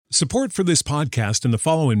Support for this podcast and the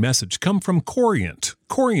following message come from Corient.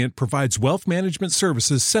 Corient provides wealth management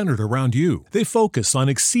services centered around you. They focus on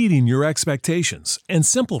exceeding your expectations and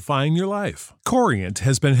simplifying your life. Corient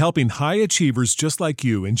has been helping high achievers just like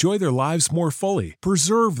you enjoy their lives more fully,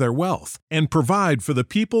 preserve their wealth, and provide for the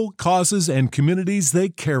people, causes, and communities they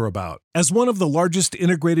care about. As one of the largest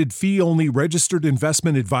integrated fee-only registered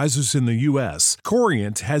investment advisors in the U.S.,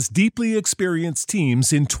 Corient has deeply experienced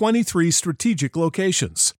teams in 23 strategic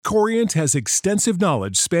locations. Corient has extensive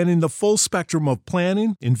knowledge spanning the full spectrum of planning,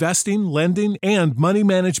 investing, lending, and money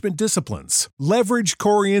management disciplines. Leverage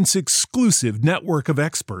Corient's exclusive network of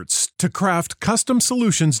experts to craft custom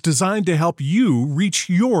solutions designed to help you reach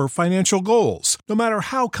your financial goals, no matter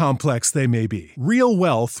how complex they may be. Real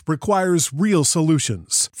wealth requires real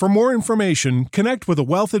solutions. For more information, connect with a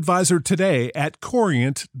wealth advisor today at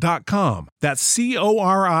Corient.com. That's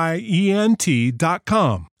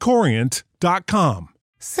Corient.com. Corient.com.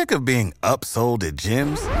 Sick of being upsold at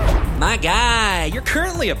gyms? My guy, you're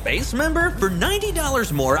currently a base member? For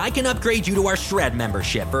 $90 more, I can upgrade you to our Shred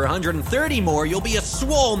membership. For $130 more, you'll be a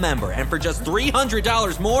Swole member. And for just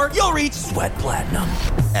 $300 more, you'll reach Sweat Platinum.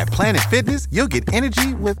 At Planet Fitness, you'll get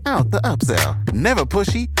energy without the upsell. Never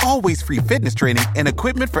pushy, always free fitness training and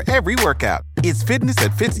equipment for every workout. It's fitness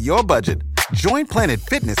that fits your budget. Join Planet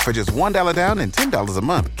Fitness for just $1 down and $10 a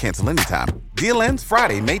month. Cancel anytime. Deal ends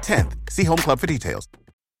Friday, May 10th. See Home Club for details.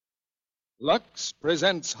 Lux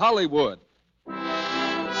presents Hollywood.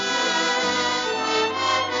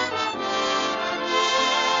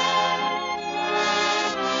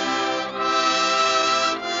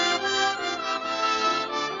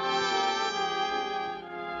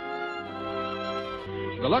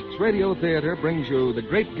 The Lux Radio Theater brings you the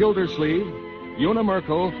great Gildersleeve, Una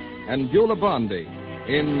Merkel, and Beulah Bondi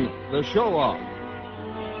in The Show Off.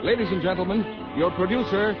 Ladies and gentlemen, your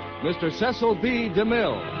producer, Mr. Cecil B.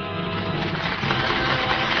 DeMille.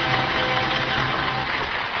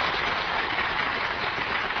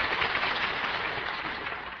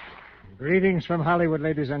 Greetings from Hollywood,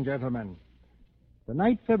 ladies and gentlemen.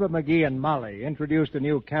 Tonight, Fibber McGee and Molly introduced a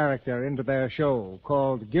new character into their show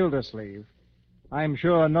called Gildersleeve. I'm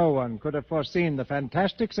sure no one could have foreseen the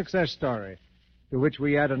fantastic success story to which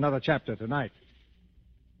we add another chapter tonight.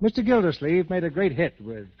 Mr. Gildersleeve made a great hit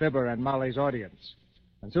with Fibber and Molly's audience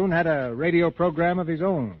and soon had a radio program of his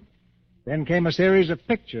own. Then came a series of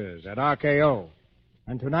pictures at RKO.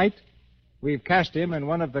 And tonight, we've cast him in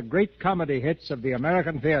one of the great comedy hits of the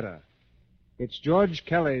American theater. It's George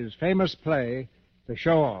Kelly's famous play, The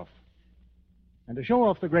Show Off. And to show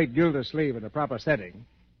off the great Gildersleeve in a proper setting,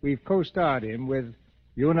 we've co-starred him with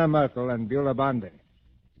Una Merkel and Beulah Bondi.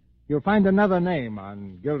 You'll find another name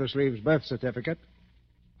on Gildersleeve's birth certificate,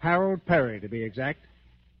 Harold Perry to be exact,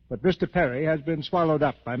 but Mr. Perry has been swallowed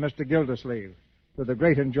up by Mr. Gildersleeve to the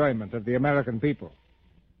great enjoyment of the American people.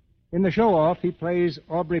 In The Show Off, he plays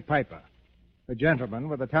Aubrey Piper, a gentleman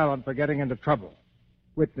with a talent for getting into trouble.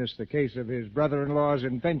 Witness the case of his brother-in-law's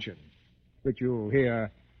invention, which you'll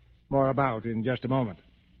hear more about in just a moment.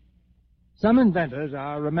 Some inventors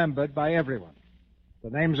are remembered by everyone. The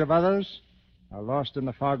names of others are lost in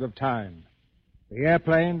the fog of time. The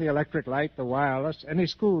airplane, the electric light, the wireless, any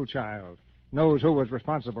school child knows who was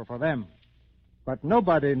responsible for them. But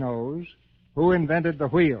nobody knows who invented the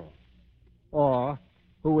wheel or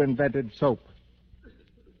who invented soap.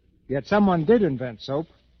 Yet someone did invent soap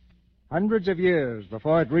hundreds of years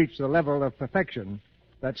before it reached the level of perfection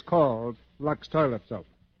that's called Lux toilet soap.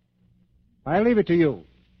 I leave it to you.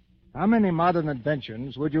 How many modern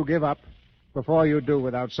inventions would you give up before you do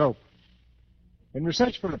without soap? In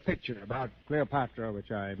research for a picture about Cleopatra,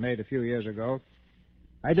 which I made a few years ago,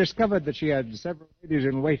 I discovered that she had several ladies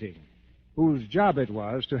in waiting whose job it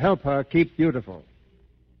was to help her keep beautiful.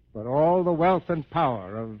 But all the wealth and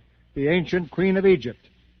power of the ancient Queen of Egypt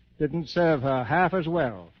didn't serve her half as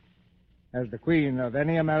well as the queen of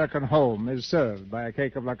any American home is served by a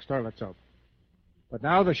cake of Lux toilet soap. But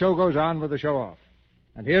now the show goes on with the show off.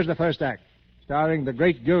 And here's the first act, starring the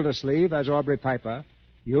great Gildersleeve as Aubrey Piper,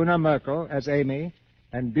 Una Merkel as Amy,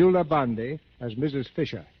 and Beulah Bondi as Mrs.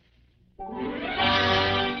 Fisher.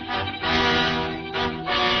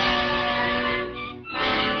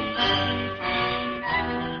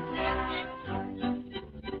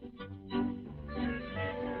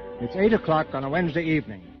 It's 8 o'clock on a Wednesday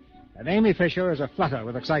evening, and Amy Fisher is aflutter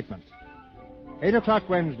with excitement. 8 o'clock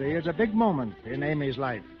Wednesday is a big moment in Amy's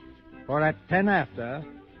life, for at 10 after,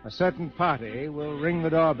 a certain party will ring the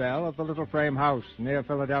doorbell of the little frame house near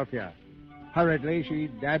Philadelphia. Hurriedly, she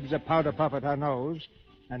dabs a powder puff at her nose,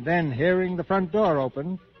 and then, hearing the front door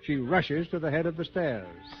open, she rushes to the head of the stairs.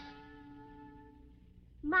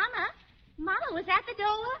 Mama, Mama, was that the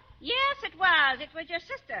door? Yes, it was. It was your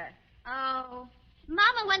sister. Oh.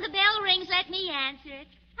 Mama, when the bell rings, let me answer it.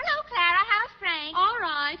 Hello, Clara. How's Frank? All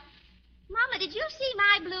right. Mama, did you see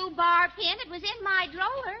my blue bar pin? It was in my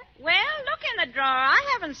drawer. Well, look in the drawer. I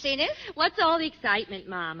haven't seen it. What's all the excitement,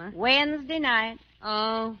 Mama? Wednesday night.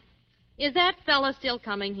 Oh. Is that fella still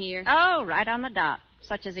coming here? Oh, right on the dot,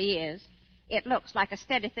 such as he is. It looks like a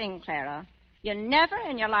steady thing, Clara. You never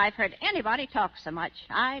in your life heard anybody talk so much.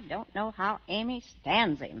 I don't know how Amy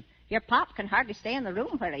stands him. Your pop can hardly stay in the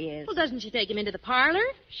room where he is. Well, doesn't she take him into the parlor?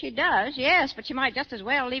 She does, yes, but she might just as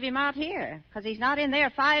well leave him out here, because he's not in there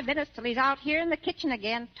 5 minutes till he's out here in the kitchen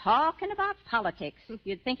again talking about politics.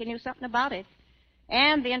 You'd think he knew something about it.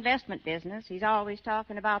 And the investment business. He's always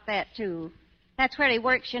talking about that, too. That's where he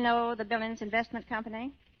works, you know, the Billings Investment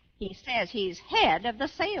Company. He says he's head of the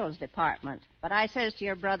sales department. But I says to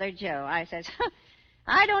your brother Joe, I says,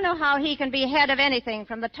 I don't know how he can be head of anything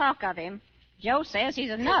from the talk of him. Joe says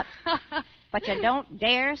he's a nut. But you don't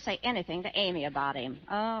dare say anything to Amy about him.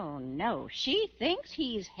 Oh, no. She thinks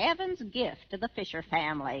he's heaven's gift to the Fisher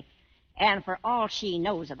family. And for all she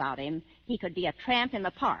knows about him, he could be a tramp in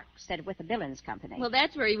the park instead of with the Billings Company. Well,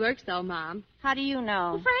 that's where he works, though, Mom. How do you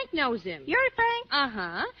know? Well, Frank knows him. You're Frank?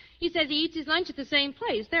 Uh-huh. He says he eats his lunch at the same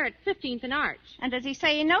place. There at 15th and Arch. And does he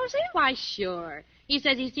say he knows him? Why, sure. He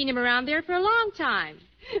says he's seen him around there for a long time.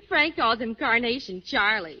 Frank calls him Carnation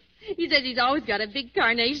Charlie. He says he's always got a big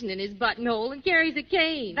carnation in his buttonhole and carries a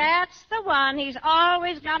cane. That's the one. He's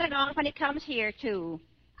always got it on when he comes here, too.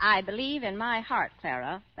 I believe in my heart,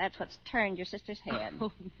 Clara, that's what's turned your sister's head.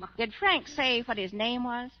 Oh, my. Did Frank say what his name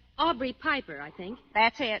was? Aubrey Piper, I think.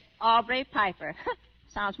 That's it, Aubrey Piper.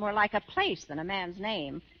 Sounds more like a place than a man's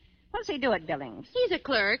name. What does he do at Billings? He's a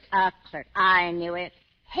clerk. A clerk. I knew it.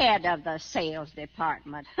 Head of the sales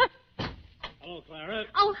department. Hello, Clara.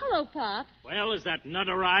 Oh, hello, Pop. Well, has that nut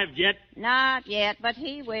arrived yet? Not yet, but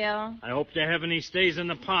he will. I hope to heaven he stays in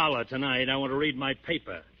the parlor tonight. I want to read my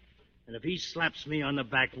paper. And if he slaps me on the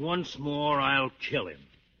back once more, I'll kill him.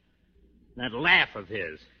 That laugh of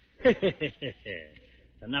his.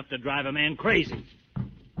 It's enough to drive a man crazy.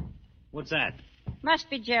 What's that? Must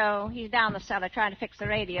be Joe. He's down the cellar trying to fix the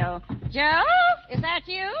radio. Joe? Is that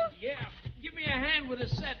you? Yeah. Give me a hand with the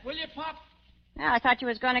set, will you, Pop? Well, I thought you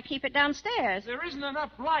was going to keep it downstairs. There isn't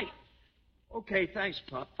enough light. Okay, thanks,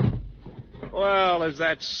 Pop. Well, has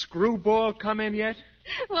that screwball come in yet?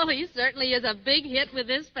 Well, he certainly is a big hit with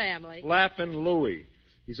this family. Laughing Louie.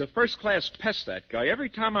 He's a first-class pest, that guy. Every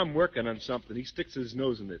time I'm working on something, he sticks his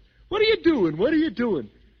nose in it. What are you doing? What are you doing?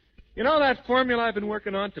 You know that formula I've been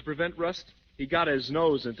working on to prevent rust? He got his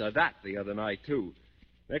nose into that the other night, too.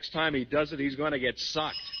 Next time he does it, he's going to get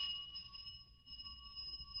socked.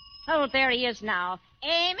 Oh, there he is now.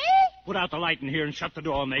 Amy? Put out the light in here and shut the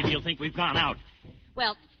door. Maybe he'll think we've gone out.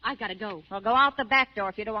 Well, I've got to go. Well, go out the back door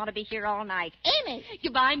if you don't want to be here all night. Amy!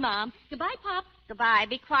 Goodbye, Mom. Goodbye, Pop. Goodbye.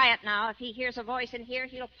 Be quiet now. If he hears a voice in here,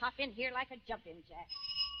 he'll pop in here like a jumping jack.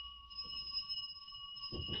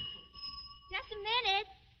 Just a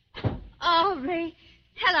minute. Aubrey.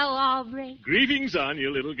 Hello, Aubrey. Greetings on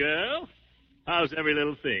you, little girl. How's every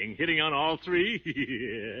little thing? Hitting on all three?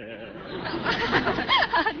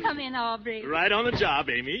 Come in, Aubrey. Right on the job,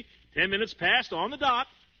 Amy. 10 minutes past on the dot.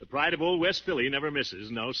 The pride of old West Philly never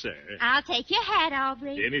misses. No, sir. I'll take your hat,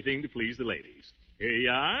 Aubrey. Anything to please the ladies. Here you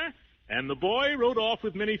are. And the boy rode off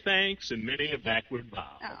with many thanks and many a backward bow.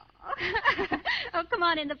 Oh. Oh, come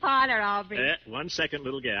on in the parlor, Aubrey. 1 second,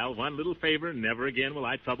 little gal. One little favor. Never again will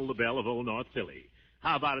I trouble the belle of old North Philly.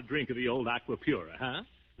 How about a drink of the old Aqua Pura, huh?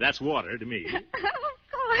 That's water to me. Of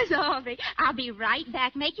course, Aubrey. I'll be right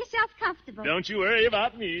back. Make yourself comfortable. Don't you worry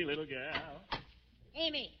about me, little gal.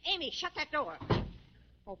 Amy, shut that door.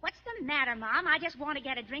 Oh, what's the matter, Mom? I just want to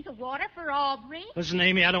get a drink of water for Aubrey. Listen,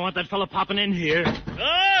 Amy, I don't want that fella popping in here.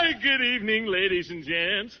 Hi, good evening, ladies and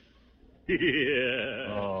gents.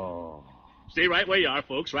 Yeah. Oh. Stay right where you are,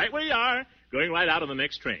 folks. Right where you are. Going right out on the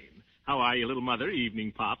next train. How are you, little mother?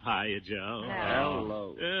 Evening, Pop. Hiya, Joe.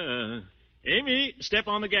 Hello. Amy, step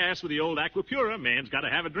on the gas with the old Aqua Pura. Man's got to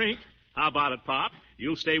have a drink. How about it, Pop?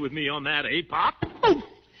 You'll stay with me on that, eh, Pop? Oh!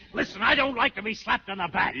 Listen, I don't like to be slapped on the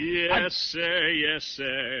back. Yes, sir. Yes,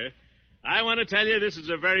 sir. I want to tell you this is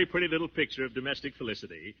a very pretty little picture of domestic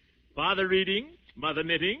felicity. Father reading, mother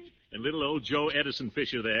knitting, and little old Joe Edison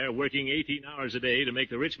Fisher there working 18 hours a day to make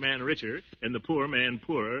the rich man richer and the poor man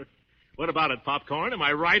poorer. What about it, Popcorn? Am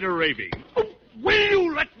I right or raving? Oh, will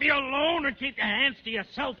you let me alone and keep your hands to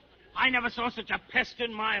yourself? I never saw such a pest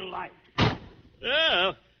in my life.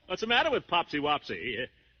 Well, what's the matter with Popsy Wopsy?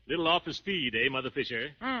 Little off his feed, eh, Mother Fisher?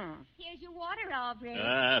 Here's your water, Aubrey.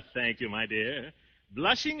 Thank you, my dear.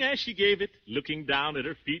 blushing as she gave it, looking down at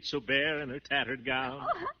her feet so bare in her tattered gown.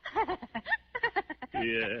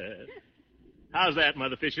 Yeah. How's that,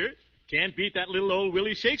 Mother Fisher? Can't beat that little old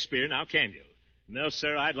Willie Shakespeare, now can you? No,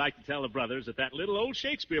 sir, I'd like to tell the brothers that little old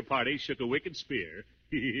Shakespeare party shook a wicked spear.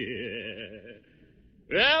 Yeah.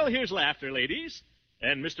 Well, here's laughter, ladies.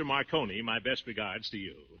 And Mr. Marconi, my best regards to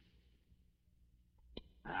you.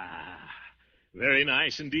 Ah, very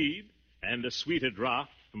nice indeed. And a sweeter draught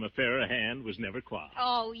from a fairer hand was never quaffed.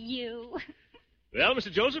 Oh, you. Well,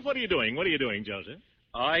 Mr. Joseph, what are you doing? What are you doing, Joseph?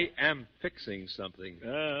 I am fixing something.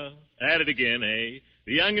 At it again, eh?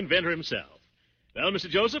 The young inventor himself. Well, Mr.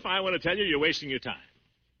 Joseph, I want to tell you you're wasting your time.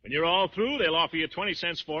 When you're all through, they'll offer you 20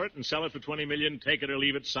 cents for it and sell it for $20 million, take it or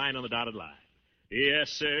leave it, sign on the dotted line. Yes,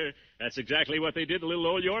 sir. That's exactly what they did to little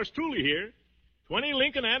old yours truly here. 20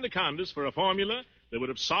 Lincoln Anacondas for a formula that would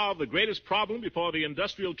have solved the greatest problem before the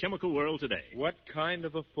industrial chemical world today. What kind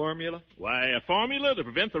of a formula? Why, a formula to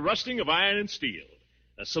prevent the rusting of iron and steel.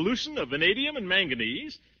 A solution of vanadium and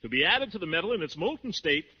manganese to be added to the metal in its molten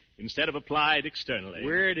state instead of applied externally.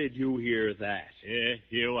 Where did you hear that?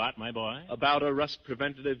 Hear what, my boy? About a rust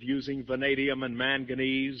preventative using vanadium and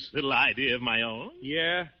manganese? Little idea of my own.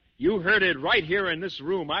 Yeah. You heard it right here in this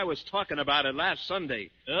room. I was talking about it last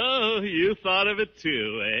Sunday. Oh, you thought of it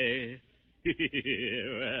too, eh?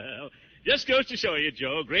 Well, just goes to show you,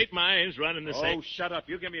 Joe, great minds run in the same... Oh, shut up.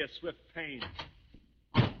 You give me a swift pain.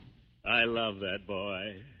 I love that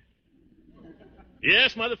boy.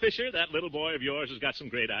 Yes, Mother Fisher, that little boy of yours has got some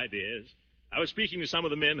great ideas. I was speaking to some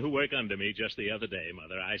of the men who work under me just the other day,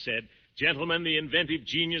 Mother. I said, gentlemen, the inventive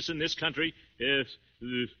genius in this country is...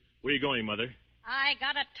 where are you going, Mother? I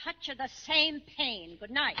got a touch of the same pain. Good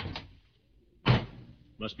night.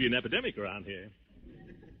 Must be an epidemic around here.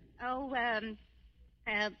 Oh,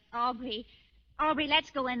 Aubrey. Aubrey, let's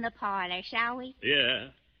go in the parlor, shall we? Yeah.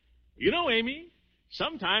 You know, Amy,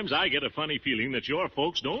 sometimes I get a funny feeling that your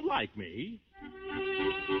folks don't like me.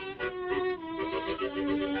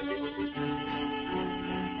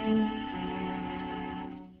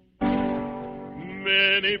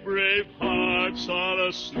 Many brave hearts are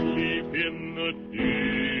asleep in the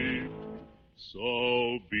deep,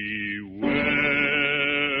 so beware,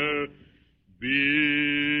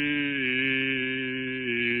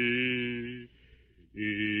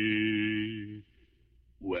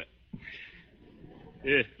 well,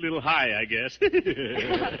 little high, I guess.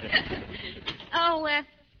 Oh,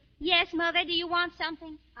 yes, Mother, do you want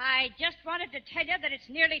something? I just wanted to tell you that it's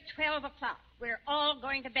nearly 12 o'clock. We're all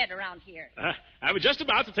going to bed around here. I was just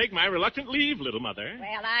about to take my reluctant leave, little Mother.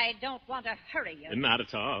 Well, I don't want to hurry you. Not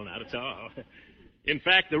at all, not at all. In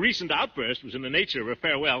fact, the recent outburst was in the nature of a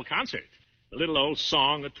farewell concert. A little old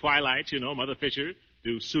song at twilight, you know, Mother Fisher,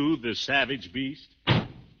 to soothe the savage beast.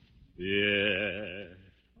 Yeah.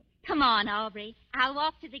 Come on, Aubrey. I'll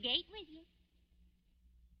walk to the gate with you.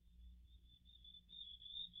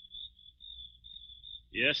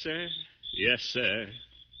 Yes, sir. Yes, sir.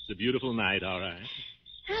 It's a beautiful night, all right.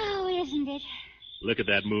 Oh, isn't it? Look at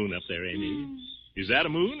that moon up there, Amy. Is that a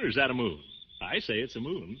moon or is that a moon? I say it's a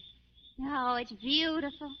moon. Oh, it's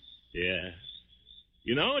beautiful. Yeah.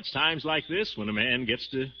 You know, it's times like this when a man gets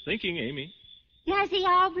to thinking, Amy. Does he,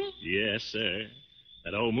 Aubrey? Yes, sir.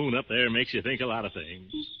 That old moon up there makes you think a lot of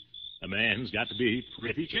things. A man's got to be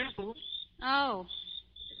pretty careful. Oh.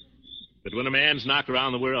 But when a man's knocked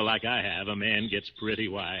around the world like I have, a man gets pretty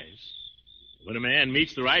wise. When a man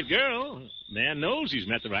meets the right girl, a man knows he's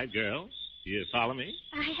met the right girl. Do you follow me?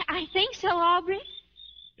 I think so, Aubrey.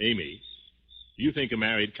 Amy, you think a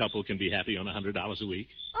married couple can be happy on $100 a week?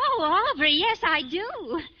 Oh, Aubrey, yes, I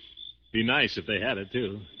do. Be nice if they had it,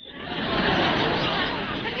 too.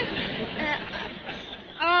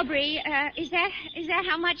 Aubrey, is that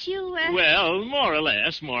how much you... Well, more or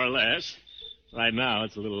less. Right now,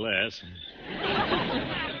 it's a little less.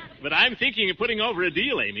 But I'm thinking of putting over a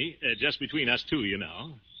deal, Amy, just between us two, you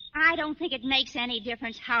know. I don't think it makes any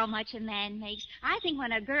difference how much a man makes. I think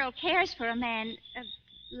when a girl cares for a man,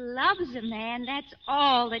 loves a man, that's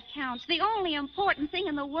all that counts. The only important thing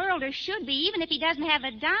in the world, or should be, even if he doesn't have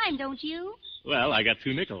a dime, don't you? Well, I got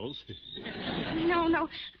 2 nickels. No.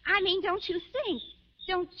 I mean, don't you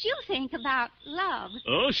think about love?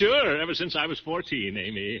 Oh, sure. Ever since I was 14,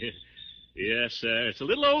 Amy. Yes, sir. It's a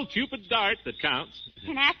little old Cupid dart that counts.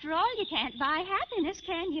 And after all, you can't buy happiness,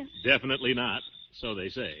 can you? Definitely not. So they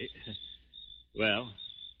say. Well?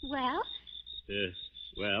 Well?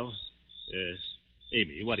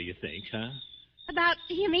 Amy, what do you think, huh?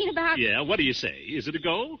 You mean about... Yeah, what do you say? Is it a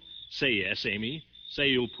go? Say yes, Amy. Say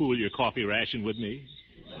you'll pool your coffee ration with me.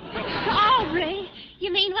 Aubrey,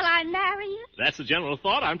 You mean, will I marry you? That's the general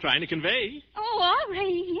thought I'm trying to convey. Oh,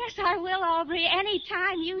 Aubrey. Yes, I will, Aubrey. Any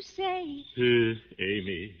time you say.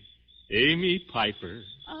 Amy. Amy Piper.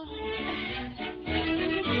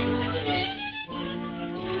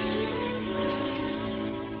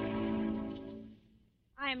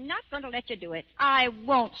 I'm not going to let you do it. I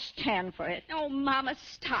won't stand for it. Oh, Mama,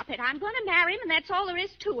 stop it. I'm going to marry him, and that's all there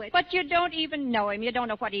is to it. But you don't even know him. You don't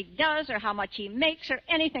know what he does or how much he makes or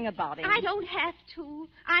anything about him. I don't have to.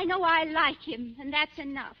 I know I like him, and that's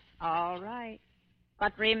enough. All right.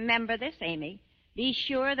 But remember this, Amy. Be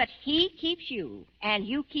sure that he keeps you, and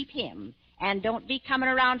you keep him. And don't be coming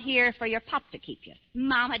around here for your pop to keep you.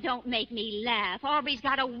 Mama, don't make me laugh. Aubrey's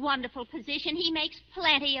got a wonderful position. He makes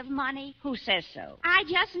plenty of money. Who says so? I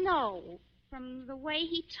just know from the way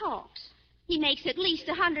he talks. He makes at least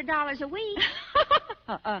 $100 a week.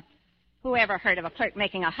 Who ever heard of a clerk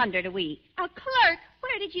making $100 a week? A clerk?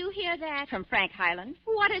 Where did you hear that? From Frank Highland.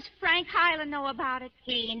 What does Frank Highland know about it?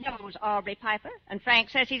 He knows Aubrey Piper, and Frank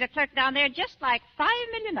says he's a clerk down there just like 5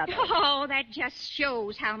 million others. Oh, that just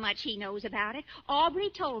shows how much he knows about it.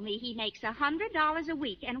 Aubrey told me he makes $100 a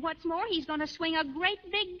week, and what's more, he's going to swing a great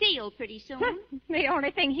big deal pretty soon. The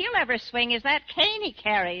only thing he'll ever swing is that cane he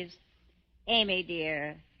carries. Amy,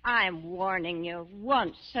 dear, I'm warning you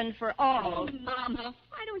once and for all. Oh, Mama,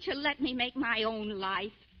 why don't you let me make my own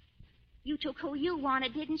life? You took who you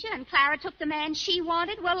wanted, didn't you? And Clara took the man she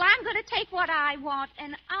wanted. Well, I'm going to take what I want,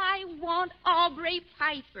 and I want Aubrey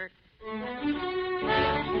Piper.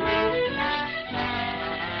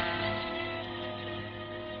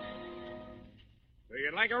 So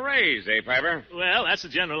you'd like a raise, eh, Piper? Well, that's the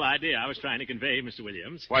general idea I was trying to convey, Mr.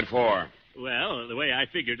 Williams. What for? Well, the way I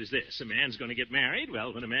figured is this. A man's going to get married.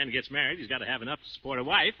 Well, when a man gets married, he's got to have enough to support a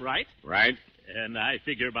wife, right? Right. And I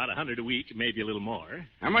figure about $100 a week, maybe a little more.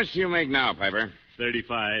 How much do you make now, Piper?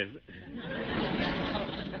 35.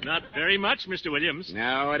 Not very much, Mr. Williams.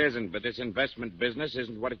 No, it isn't. But this investment business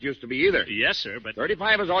isn't what it used to be either. Yes, sir, but...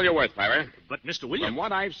 35 is all you're worth, Piper. But, Mr. Williams... From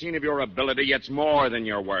what I've seen of your ability, it's more than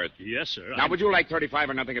you're worth. Yes, sir. Now, would you like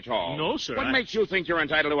 35 or nothing at all? No, sir. What makes you think you're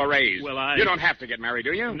entitled to a raise? Well, I... You don't have to get married,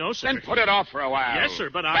 do you? No, sir. Then put it off for a while. Yes, sir,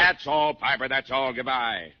 but I... That's all, Piper. That's all.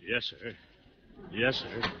 Goodbye. Yes, sir. Yes,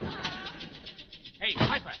 sir. Hey,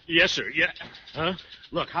 Piper. Yes, sir. Yeah. Huh?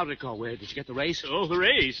 Look, how did it go? Where did you get the raise? Oh, the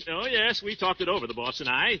raise. Oh, yes. We talked it over, the boss and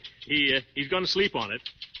I. He's going to sleep on it.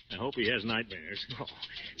 I hope he has nightmares. Oh,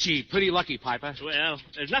 gee, pretty lucky, Piper. Well,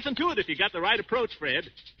 there's nothing to it if you got the right approach,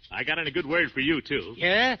 Fred. I got in a good word for you, too.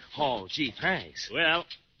 Yeah? Oh, gee, thanks. Well,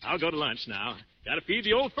 I'll go to lunch now. Got to feed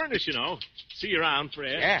the old furnace, you know. See you around,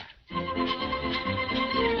 Fred. Yeah.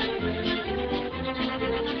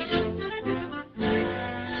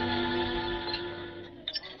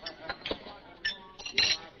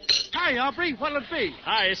 Hi, Aubrey. What'll it be?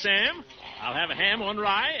 Hi, Sam. I'll have a ham on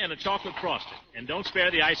rye and a chocolate frosting. And don't spare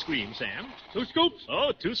the ice cream, Sam. 2 scoops?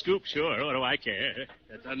 Oh, 2 scoops, sure. What do I care?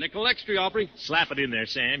 That's a nickel extra, Aubrey. Slap it in there,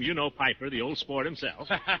 Sam. You know Piper, the old sport himself.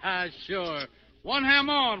 Sure. 1 ham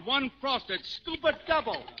on, 1 frosted. Scoop it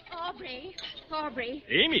double. Aubrey.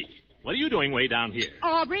 Amy, what are you doing way down here?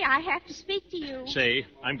 Aubrey, I have to speak to you. Say,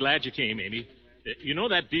 I'm glad you came, Amy. You know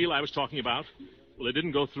that deal I was talking about? Well, it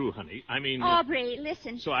didn't go through, honey. I mean... Aubrey,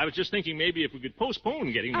 listen. So I was just thinking maybe if we could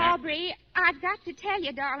postpone getting married. Aubrey, I've got to tell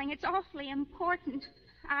you, darling, it's awfully important.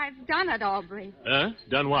 I've done it, Aubrey.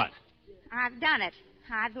 Done what? I've done it.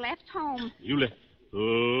 I've left home. You left...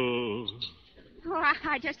 Oh... Oh,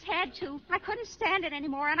 I just had to. I couldn't stand it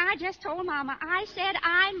anymore, and I just told Mama. I said,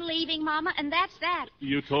 I'm leaving, Mama, and that's that.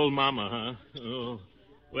 You told Mama, huh? Oh.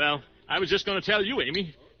 Well, I was just going to tell you,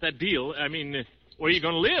 Amy, that deal, I mean, where are you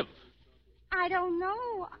going to live? I don't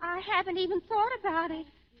know. I haven't even thought about it.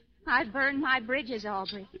 I've burned my bridges,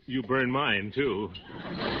 Aubrey. You burned mine, too.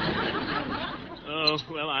 Oh,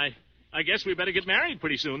 well, I guess we better get married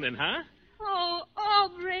pretty soon then, huh? Oh,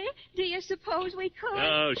 Aubrey, do you suppose we could?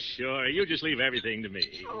 Oh, sure. You just leave everything to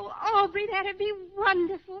me. Oh, Aubrey, that'd be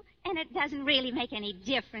wonderful. And it doesn't really make any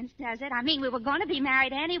difference, does it? I mean, we were going to be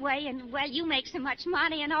married anyway, and, well, you make so much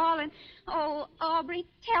money and all, and... Oh, Aubrey,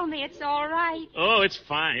 tell me it's all right. Oh, it's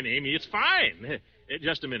fine, Amy. It's fine.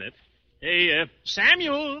 Just a minute. Hey,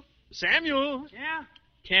 Samuel! Samuel! Yeah?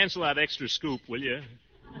 Cancel that extra scoop, will you?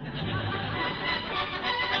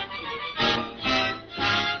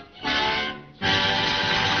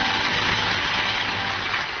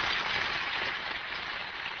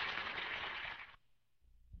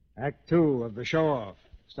 Act 2 of The Show-Off,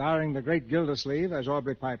 starring the great Gildersleeve as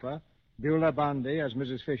Aubrey Piper, Beulah Bondi as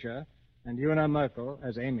Mrs. Fisher, and Una Merkel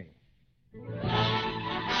as Amy.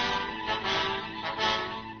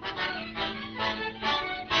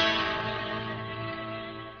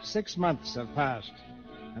 "6 months have passed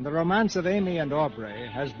and the romance of Amy and Aubrey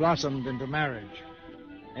has blossomed into marriage.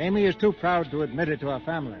 Amy is too proud to admit it to her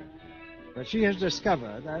family, but she has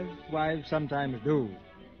discovered, as wives sometimes do,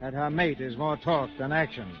 that her mate is more talk than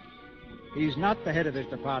action. He's not the head of his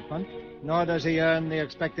department, nor does he earn the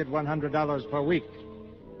expected $100 per week.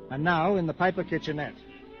 And now, in the Piper kitchenette,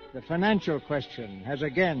 the financial question has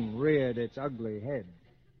again reared its ugly head.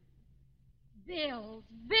 Bills,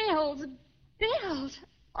 bills, bills.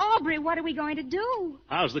 Aubrey, what are we going to do?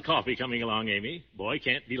 How's the coffee coming along, Amy? Boy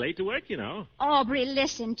can't be late to work, you know. Aubrey,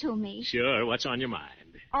 listen to me. Sure, what's on your mind?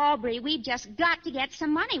 Aubrey, we've just got to get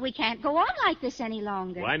some money. We can't go on like this any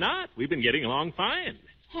longer. Why not? We've been getting along fine.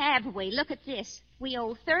 Have we? Look at this. We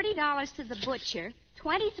owe $30 to the butcher,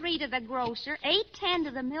 $23 to the grocer, $8.10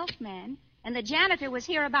 to the milkman, and the janitor was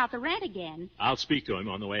here about the rent again. I'll speak to him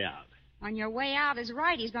on the way out. On your way out is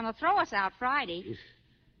right. He's going to throw us out Friday.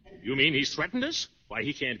 You mean he's threatened us? Why,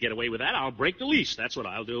 he can't get away with that. I'll break the lease. That's what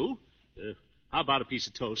I'll do. How about a piece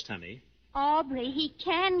of toast, honey? Aubrey, he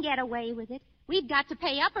can get away with it. We've got to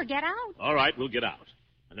pay up or get out. All right, we'll get out.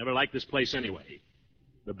 I never liked this place anyway.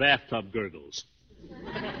 The bathtub gurgles.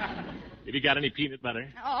 Have you got any peanut butter?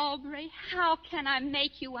 Aubrey, how can I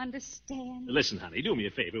make you understand? Listen, honey, do me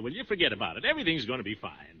a favor, will you? Forget about it. Everything's going to be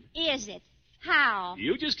fine. Is it? How?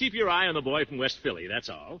 You just keep your eye on the boy from West Philly, that's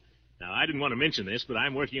all. Now, I didn't want to mention this, but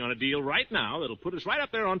I'm working on a deal right now that'll put us right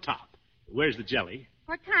up there on top. Where's the jelly?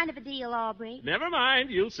 What kind of a deal, Aubrey? Never mind,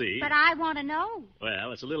 you'll see. But I want to know.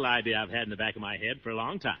 Well, it's a little idea I've had in the back of my head for a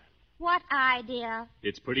long time. What idea?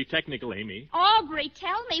 It's pretty technical, Amy. Aubrey,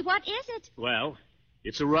 tell me, what is it? Well,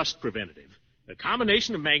 it's a rust preventative. A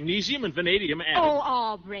combination of magnesium and vanadium added. Oh,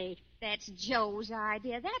 Aubrey, that's Joe's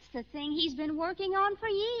idea. That's the thing he's been working on for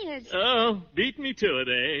years. Oh, beat me to it,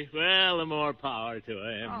 eh? Well, the more power to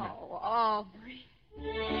him. Oh, Aubrey.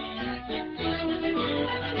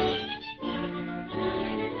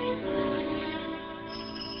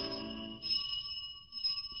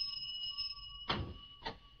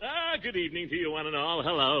 Good evening to you one and all.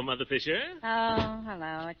 Hello, Mother Fisher. Oh,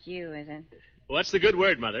 hello. It's you, is it? What's the good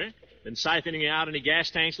word, Mother? Been siphoning out any gas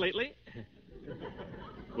tanks lately?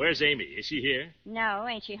 Where's Amy? Is she here? No,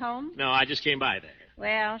 ain't she home? No, I just came by there.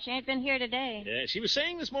 Well, she ain't been here today. She was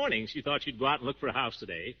saying this morning she thought she'd go out and look for a house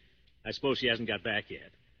today. I suppose she hasn't got back yet.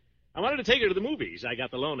 I wanted to take her to the movies. I got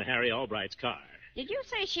the loan of Harry Albright's car. Did you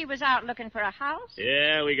say she was out looking for a house?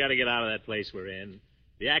 Yeah, we got to get out of that place we're in.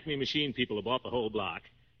 The Acme Machine people have bought the whole block.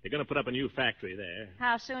 They're going to put up a new factory there.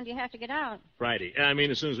 How soon do you have to get out? Friday. I mean,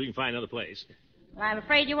 as soon as we can find another place. Well, I'm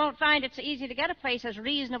afraid you won't find it so easy to get a place as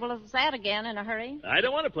reasonable as that again in a hurry. I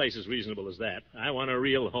don't want a place as reasonable as that. I want a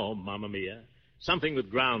real home, Mamma Mia. Something with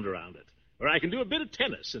ground around it. Where I can do a bit of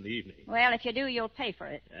tennis in the evening. Well, if you do, you'll pay for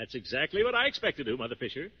it. That's exactly what I expect to do, Mother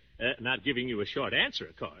Fisher. Not giving you a short answer,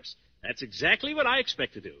 of course. That's exactly what I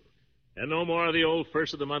expect to do. And no more of the old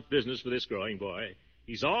first-of-the-month business for this growing boy.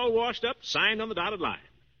 He's all washed up, signed on the dotted line.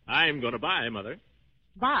 I'm going to buy, Mother.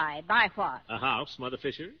 Buy? Buy what? A house, Mother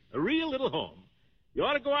Fisher. A real little home. You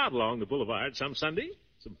ought to go out along the boulevard some Sunday.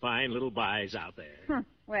 Some fine little buys out there.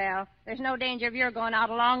 Well, there's no danger of your going out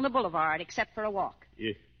along the boulevard except for a walk.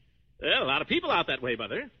 Yeah. Well, a lot of people out that way,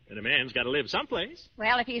 Mother. And a man's got to live someplace.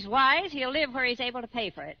 Well, if he's wise, he'll live where he's able to pay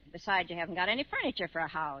for it. Besides, you haven't got any furniture for a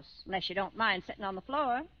house, unless you don't mind sitting on the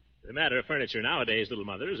floor. The matter of furniture nowadays, little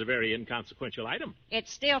Mother, is a very inconsequential item. It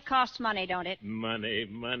still costs money, don't it?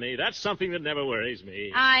 Money. That's something that never worries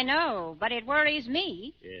me. I know, but it worries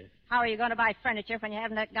me. Yeah. How are you going to buy furniture when you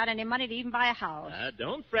haven't got any money to even buy a house?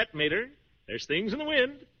 Don't fret, Mater. There's things in the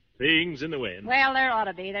wind. Things in the wind. Well, there ought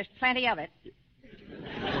to be. There's plenty of it.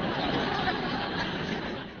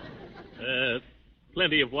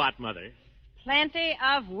 Plenty of what, Mother? Plenty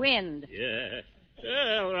of wind. Yeah.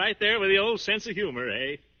 Well, right there with the old sense of humor,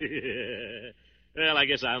 eh? Well, I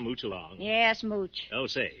guess I'll mooch along. Yes, mooch. Oh,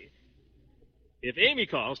 say. If Amy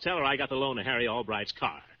calls, tell her I got the loan of Harry Albright's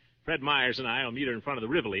car. Fred Myers and I will meet her in front of the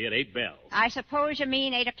Rivoli at 8 bells. I suppose you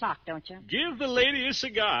mean 8 o'clock, don't you? Give the lady a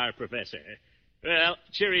cigar, Professor. Well,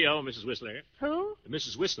 cheerio, Mrs. Whistler. Who?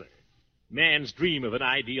 Mrs. Whistler. Man's dream of an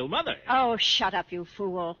ideal mother. Oh, shut up, you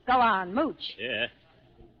fool. Go on, mooch. Yeah.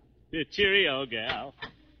 Cheerio, gal.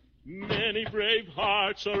 Many brave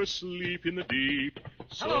hearts are asleep in the deep.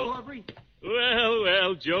 So... Hello, Aubrey.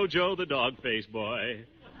 Well, Jojo the dog-faced boy.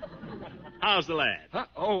 How's the lad? Huh?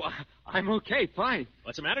 Oh, I'm okay, fine.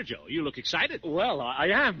 What's the matter, Joe? You look excited. Well, I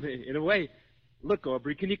am, in a way. Look,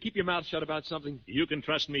 Aubrey, can you keep your mouth shut about something? You can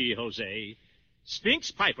trust me, Jose.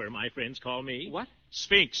 Sphinx Piper, my friends call me. What?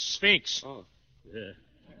 Sphinx. Oh.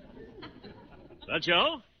 So,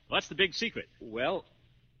 Joe, what's the big secret? Well,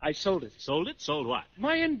 I sold it. Sold it? Sold what?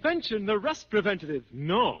 My invention, the rust preventative.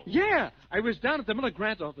 No. Yeah, I was down at the Miller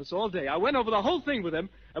Grant office all day. I went over the whole thing with them,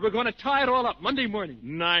 and we're going to tie it all up Monday morning.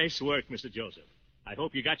 Nice work, Mr. Joseph. I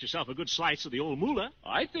hope you got yourself a good slice of the old moolah.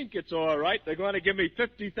 I think it's all right. They're going to give me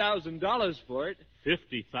 $50,000 for it.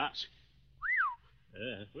 50,000.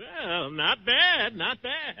 Well, not bad, not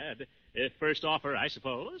bad. First offer, I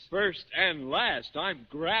suppose. First and last. I'm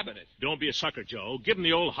grabbing it. Don't be a sucker, Joe. Give them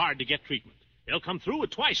the old hard-to-get treatment. They'll come through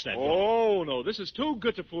with twice that. Oh, no. This is too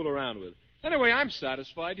good to fool around with. Anyway, I'm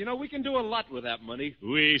satisfied. You know, we can do a lot with that money.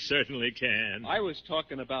 We certainly can. I was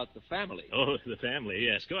talking about the family. Oh, the family.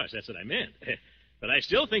 Yes, of course. That's what I meant. But I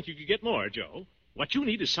still think you could get more, Joe. What you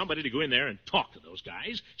need is somebody to go in there and talk to those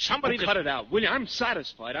guys. Somebody to... Cut it out, will you? I'm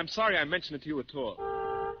satisfied. I'm sorry I mentioned it to you at all.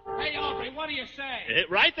 Hey, Aubrey, what do you say?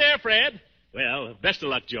 Right there, Fred. Well, best of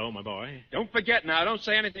luck, Joe, my boy. Don't forget now. Don't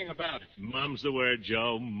say anything about it. Mum's the word,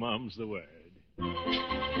 Joe. Mum's the word.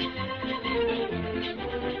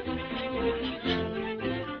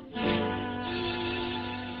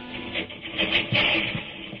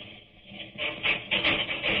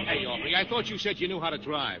 Hey, Aubrey, I thought you said you knew how to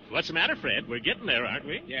drive. What's the matter, Fred? We're getting there, aren't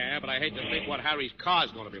we? Yeah, but I hate to think what Harry's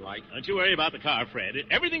car's going to be like. Don't you worry about the car, Fred.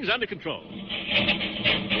 Everything's under control.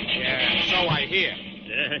 Yeah, so I hear.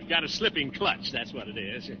 Got a slipping clutch, that's what it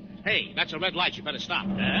is. Hey, that's a red light. You better stop.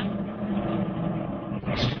 Huh?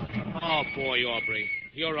 Oh, boy, Aubrey.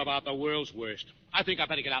 You're about the world's worst. I think I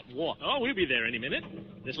better get out and walk. Oh, we'll be there any minute.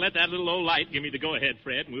 Just let that little old light give me the go-ahead,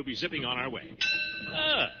 Fred, and we'll be zipping on our way.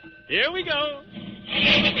 Here we go.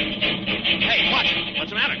 Hey, watch. What's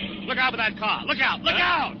the matter? Look out for that car. Look out. Look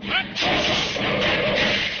out.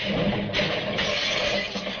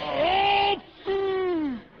 Oh.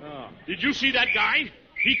 Did you see that guy?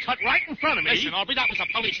 He cut right in front of me. Listen, Aubrey, that was a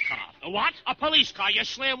police car. A what? A police car. You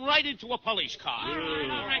slammed right into a police car.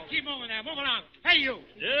 All right. Keep moving now. Move along. Hey, you.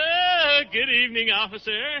 Good evening,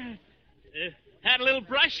 officer. Had a little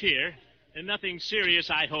brush here. Nothing serious,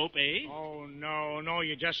 I hope, eh? Oh, no.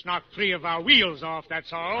 You just knocked 3 of our wheels off,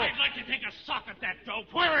 that's all. I'd like to take a sock at that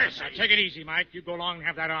dope. Where is he? Now, take it easy, Mike. You go along and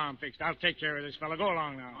have that arm fixed. I'll take care of this fella. Go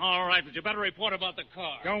along now. All right, but you better report about the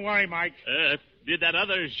car. Don't worry, Mike. Did that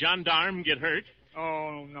other gendarme get hurt?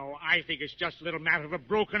 Oh, no. I think it's just a little matter of a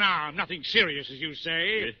broken arm. Nothing serious, as you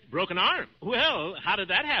say. Broken arm? Well, how did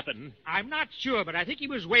that happen? I'm not sure, but I think he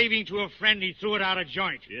was waving to a friend. He threw it out a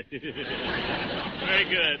joint. Very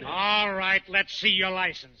good. All right, let's see your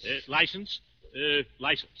license. License?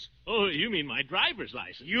 License. Oh, you mean my driver's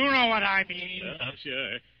license. You know what I mean. Oh,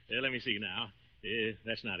 sure. Let me see now.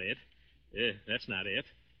 That's not it. That's not it.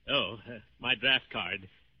 Oh, my draft card.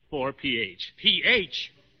 4PH.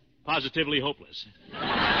 PH? Positively hopeless.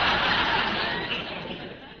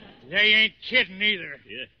 They ain't kidding either.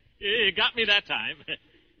 Yeah. You got me that time.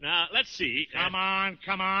 Now, let's see. Come on.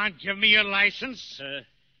 Give me your license.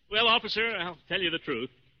 Well, officer, I'll tell you the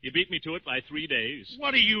truth. You beat me to it by 3 days.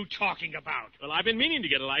 What are you talking about? Well, I've been meaning to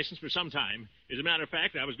get a license for some time. As a matter of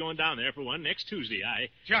fact, I was going down there for one next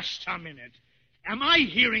Tuesday. Just a minute. Am I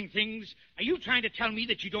hearing things? Are you trying to tell me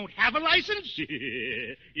that you don't have a license?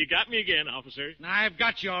 You got me again, officer. I've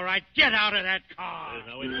got you all right. Get out of that car.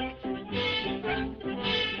 No, wait a minute.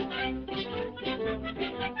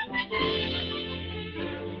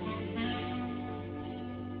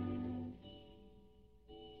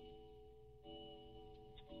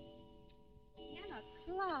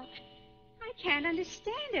 I can't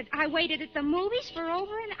understand it. I waited at the movies for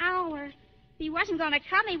over an hour. If he wasn't going to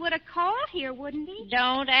come, he would have called here, wouldn't he?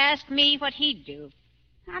 Don't ask me what he'd do.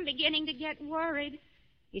 I'm beginning to get worried.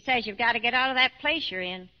 He says you've got to get out of that place you're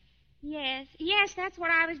in. Yes, that's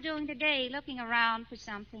what I was doing today, looking around for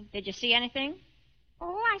something. Did you see anything?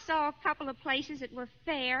 Oh, I saw a couple of places that were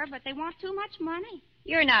fair, but they want too much money.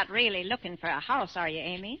 You're not really looking for a house, are you,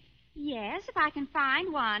 Amy? Yes, if I can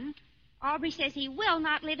find one. Aubrey says he will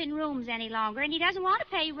not live in rooms any longer, and he doesn't want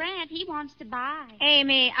to pay rent. He wants to buy.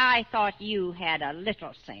 Amy, I thought you had a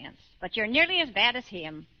little sense, but you're nearly as bad as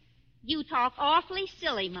him. You talk awfully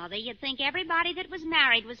silly, Mother. You'd think everybody that was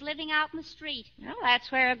married was living out in the street. Well,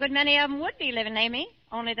 that's where a good many of them would be living, Amy,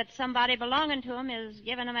 only that somebody belonging to them is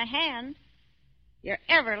giving them a hand. You're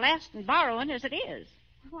everlasting borrowing as it is.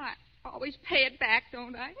 Well, I always pay it back,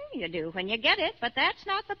 don't I? You do when you get it, but that's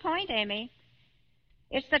not the point, Amy.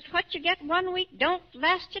 It's that what you get 1 week don't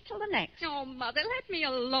last you till the next. Oh, Mother, let me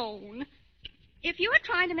alone. If you're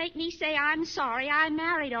trying to make me say I'm sorry I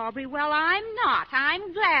married Aubrey, well, I'm not.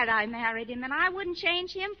 I'm glad I married him, and I wouldn't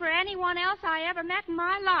change him for anyone else I ever met in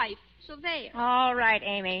my life. So there. All right,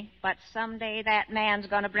 Amy, but someday that man's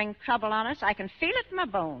going to bring trouble on us. I can feel it in my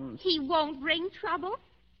bones. He won't bring trouble.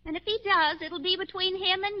 And if he does, it'll be between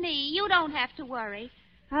him and me. You don't have to worry.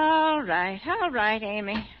 All right,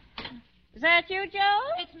 Amy. Is that you, Joe?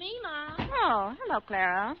 It's me, Mom. Oh, hello,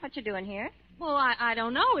 Clara. What you doing here? Well, I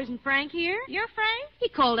don't know. Isn't Frank here? You're Frank? He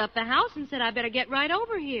called up the house and said I better get right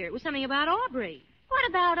over here. It was something about Aubrey. What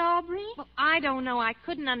about Aubrey? Well, I don't know. I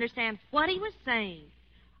couldn't understand what he was saying.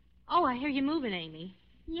 Oh, I hear you moving, Amy.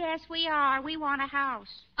 Yes, we are. We want a house.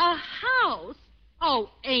 A house?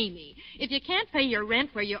 Oh, Amy, if you can't pay your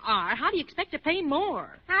rent where you are, how do you expect to pay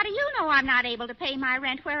more? How do you know I'm not able to pay my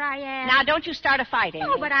rent where I am? Now, don't you start a fight, Amy.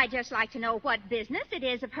 Oh, but I'd just like to know what business it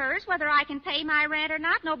is of hers, whether I can pay my rent or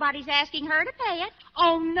not. Nobody's asking her to pay it.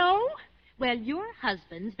 Oh, no? Well, your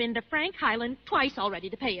husband's been to Frank Highland twice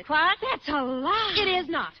already to pay it. What? That's a lie. It is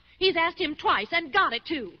not. He's asked him twice and got it,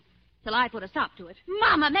 too. Till I put a stop to it.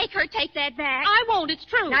 Mama, make her take that back. I won't. It's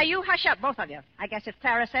true. Now, you hush up, both of you. I guess if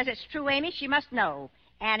Clara says it's true, Amy, she must know.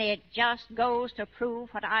 And it just goes to prove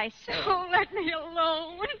what I said. Oh, let me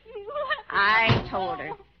alone.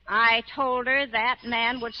 I told her that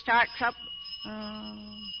man would start trouble.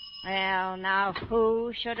 Well, now,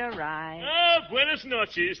 who should arrive? Oh, buenas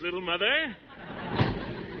noches, little mother.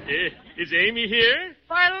 Is Amy here?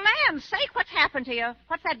 For land's sake, what's happened to you?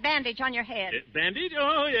 What's that bandage on your head? Bandage?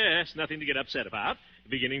 Oh, yes. Nothing to get upset about.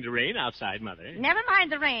 Beginning to rain outside, Mother. Never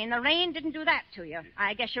mind the rain. The rain didn't do that to you.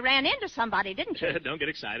 I guess you ran into somebody, didn't you? Don't get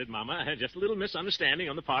excited, Mama. Just a little misunderstanding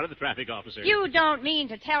on the part of the traffic officer. You don't mean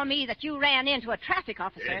to tell me that you ran into a traffic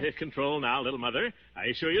officer? Control now, little Mother. I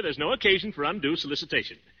assure you there's no occasion for undue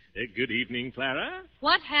solicitation. Good evening, Clara.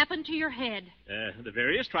 What happened to your head? The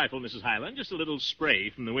veriest trifle, Mrs. Highland. Just a little spray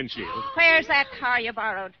from the windshield. Where's that car you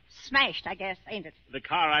borrowed? Smashed, I guess, ain't it? The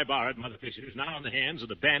car I borrowed, Mother Fisher, is now in the hands of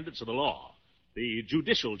the bandits of the law. The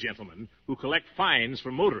judicial gentlemen who collect fines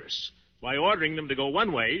for motorists by ordering them to go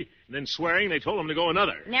one way and then swearing they told them to go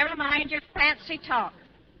another. Never mind your fancy talk.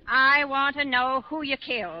 I want to know who you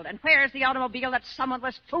killed and where's the automobile that someone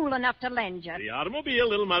was fool enough to lend you. The automobile,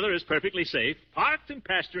 little Mother, is perfectly safe, parked and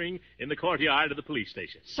pasturing in the courtyard of the police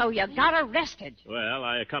station. So you got arrested? Well,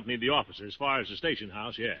 I accompanied the officer as far as the station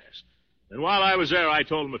house, yes. And while I was there, I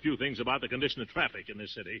told them a few things about the condition of traffic in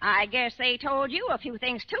this city. I guess they told you a few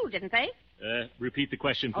things, too, didn't they? Repeat the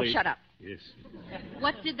question, please. Oh, shut up. Yes.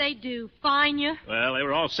 What did they do? Fine you? Well, they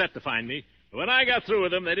were all set to find me. But when I got through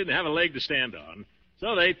with them, they didn't have a leg to stand on.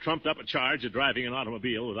 So they trumped up a charge of driving an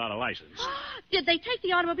automobile without a license. Did they take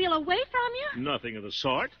the automobile away from you? Nothing of the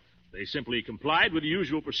sort. They simply complied with the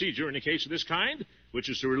usual procedure in a case of this kind, which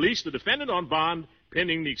is to release the defendant on bond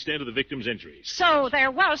pending the extent of the victim's injuries. So there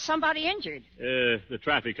was somebody injured? The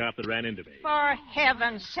traffic cop that ran into me. For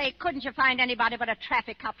heaven's sake, couldn't you find anybody but a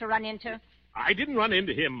traffic cop to run into? I didn't run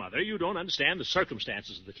into him, Mother. You don't understand the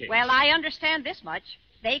circumstances of the case. Well, I understand this much.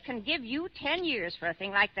 They can give you 10 years for a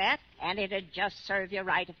thing like that, and it'd just serve you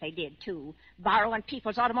right if they did, too. Borrowing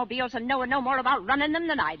people's automobiles and knowing no more about running them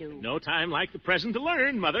than I do. No time like the present to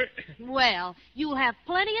learn, Mother. Well, you'll have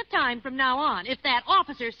plenty of time from now on if that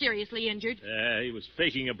officer's seriously injured. He was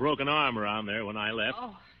faking a broken arm around there when I left.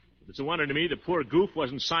 Oh. It's a wonder to me the poor goof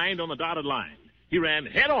wasn't signed on the dotted line. He ran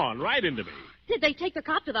head-on right into me. Did they take the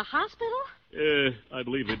cop to the hospital? I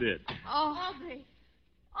believe they did. Oh, Aubrey.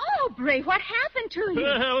 Aubrey, what happened to you?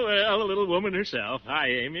 Well, the little woman herself. Hi,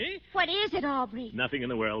 Amy. What is it, Aubrey? Nothing in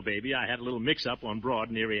the world, baby. I had a little mix-up on Broad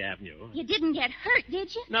and Erie Avenue. You didn't get hurt,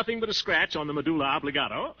 did you? Nothing but a scratch on the medulla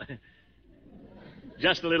oblongata.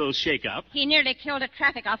 Just a little shake-up. He nearly killed a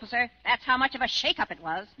traffic officer. That's how much of a shake-up it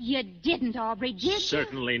was. You didn't, Aubrey, did you?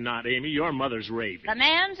 Certainly not, Amy. Your mother's raving. The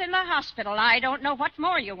man's in the hospital. I don't know what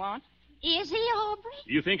more you want. Is he, Aubrey?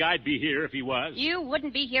 You think I'd be here if he was? You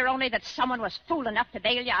wouldn't be here only that someone was fool enough to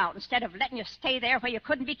bail you out instead of letting you stay there where you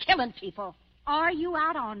couldn't be killing people. Are you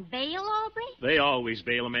out on bail, Aubrey? They always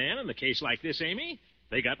bail a man in a case like this, Amy.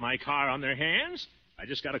 They got my car on their hands. I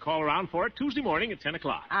just got to call around for it Tuesday morning at 10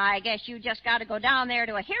 o'clock. I guess you just got to go down there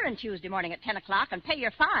to a hearing Tuesday morning at 10 o'clock and pay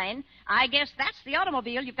your fine. I guess that's the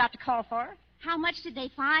automobile you've got to call for. How much did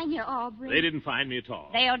they fine you, Aubrey? They didn't fine me at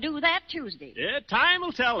all. They'll do that Tuesday. Yeah, time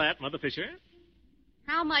will tell that, Mother Fisher.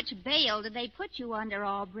 How much bail did they put you under,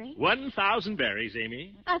 Aubrey? 1,000 berries,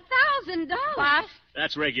 Amy. $1,000? What?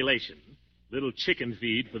 That's regulation. Little chicken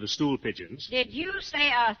feed for the stool pigeons. Did you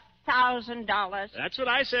say $1,000? That's what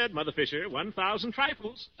I said, Mother Fisher. 1,000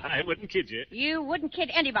 trifles. I wouldn't kid you. You wouldn't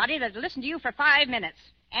kid anybody that'd listen to you for 5 minutes.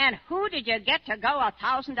 And who did you get to go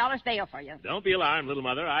 $1,000 bail for you? Don't be alarmed, little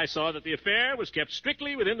mother. I saw that the affair was kept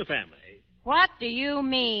strictly within the family. What do you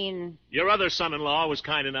mean? Your other son-in-law was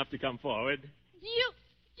kind enough to come forward. Do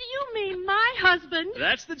you mean my husband?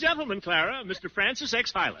 That's the gentleman, Clara, Mr. Francis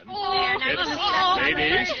X. Highland. Oh, now,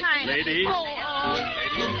 Ladies.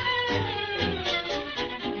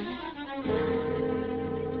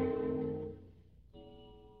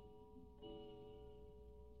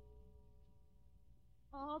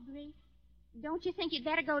 Aubrey, don't you think you'd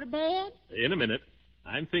better go to bed? In a minute.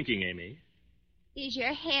 I'm thinking, Amy. Is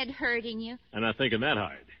your head hurting you? I'm not thinking that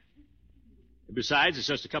hard. Besides, it's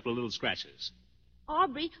just a couple of little scratches.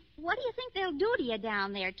 Aubrey, what do you think they'll do to you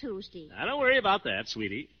down there Tuesday? Now, don't worry about that,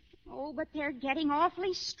 sweetie. Oh, but they're getting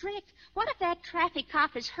awfully strict. What if that traffic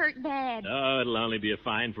cop is hurt bad? Oh, it'll only be a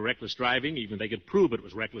fine for reckless driving, even if they could prove it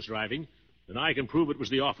was reckless driving. Then I can prove it was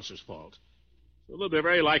the officer's fault. So they'll be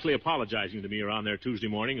very likely apologizing to me around there Tuesday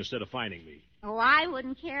morning instead of fining me. Oh, I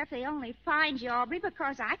wouldn't care if they only fined you, Aubrey,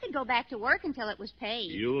 because I could go back to work until it was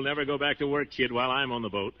paid. You'll never go back to work, kid, while I'm on the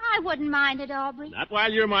boat. I wouldn't mind it, Aubrey. Not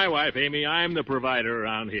while you're my wife, Amy. I'm the provider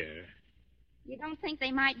around here. You don't think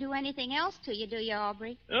they might do anything else to you, do you,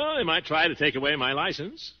 Aubrey? Oh, they might try to take away my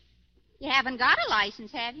license. You haven't got a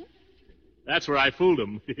license, have you? That's where I fooled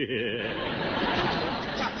them.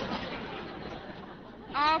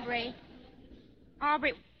 Aubrey,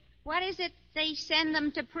 what is it they send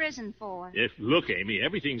them to prison for? Look, Amy,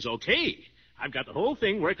 everything's okay. I've got the whole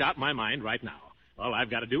thing worked out in my mind right now. All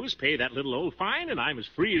I've got to do is pay that little old fine, and I'm as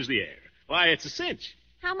free as the air. Why, it's a cinch.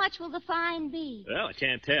 How much will the fine be? Well, I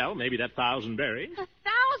can't tell. Maybe that 1,000 berry.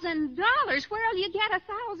 $1,000? Where'll you get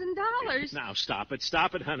 $1,000? Now, stop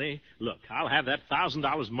it, honey. Look, I'll have that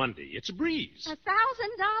 $1,000 Monday. It's a breeze.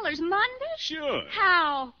 $1,000 Monday? Sure.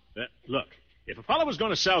 How? Look, if a fellow was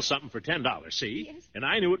going to sell something for $10, see? Yes. And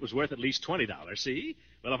I knew it was worth at least $20, see?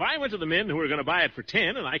 Well, if I went to the men who were going to buy it for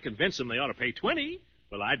 10 and I convinced them they ought to pay 20,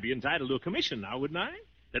 well, I'd be entitled to a commission now, wouldn't I?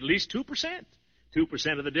 At least 2%.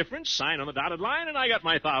 2% of the difference, sign on the dotted line, and I got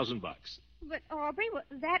my $1,000. But, Aubrey,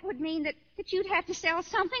 that would mean that you'd have to sell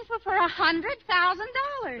something for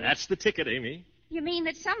 $100,000. That's the ticket, Amy. You mean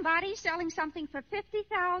that somebody's selling something for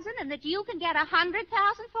 $50,000 and that you can get $100,000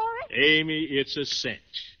 for it? Amy, it's a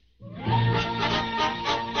cinch.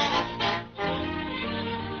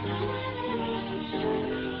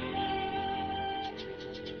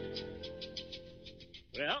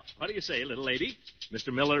 Well, what do you say, little lady?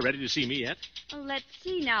 Mr. Miller ready to see me yet? Let's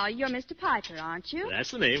see now. You're Mr. Piper, aren't you?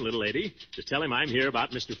 That's the name, little lady. Just tell him I'm here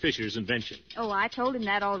about Mr. Fisher's invention. Oh, I told him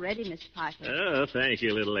that already, Mr. Piper. Oh, thank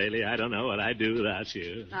you, little lady. I don't know what I'd do without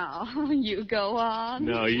you. Oh, you go on.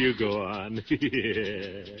 No, you go on. Miss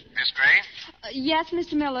Gray? Yes,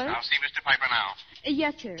 Mr. Miller? I'll see Mr. Piper now.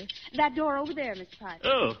 Yes, sir. That door over there, Mr. Piper.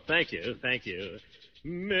 Oh, thank you.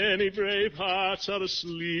 Many brave hearts are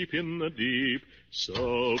asleep in the deep,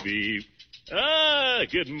 so be...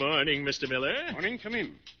 good morning, Mr. Miller. Morning, come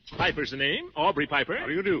in. Piper's the name, Aubrey Piper. How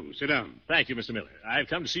do you do? Sit down. Thank you, Mr. Miller. I've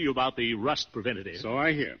come to see you about the rust preventative. So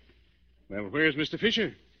I hear. Well, where's Mr.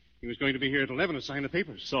 Fisher? He was going to be here at 11 to sign the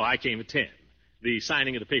papers. So I came at 10. The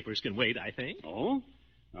signing of the papers can wait, I think. Oh?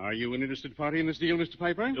 Are you an interested party in this deal, Mr.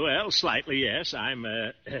 Piper? Well, slightly, yes. I'm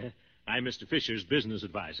Mr. Fisher's business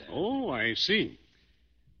advisor. Oh, I see.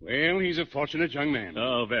 Well, he's a fortunate young man.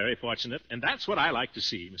 Oh, very fortunate. And that's what I like to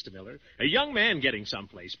see, Mr. Miller. A young man getting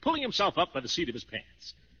someplace, pulling himself up by the seat of his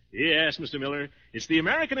pants. Yes, Mr. Miller, it's the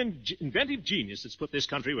American inventive genius that's put this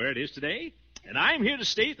country where it is today. And I'm here to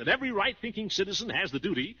state that every right-thinking citizen has the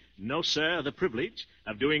duty, no, sir, the privilege,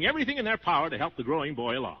 of doing everything in their power to help the growing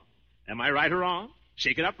boy along. Am I right or wrong?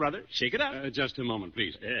 Shake it up, brother. Shake it up. Just a moment,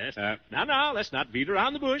 please. Yes. Now, let's not beat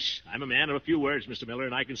around the bush. I'm a man of a few words, Mr. Miller,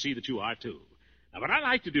 and I can see that you are, too. Now, what I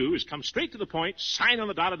like to do is come straight to the point, sign on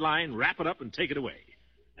the dotted line, wrap it up, and take it away.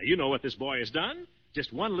 Now, you know what this boy has done.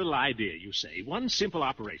 Just one little idea, you say. One simple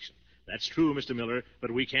operation. That's true, Mr. Miller,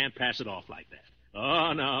 but we can't pass it off like that.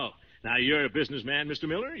 Oh, no. Now, you're a businessman, Mr.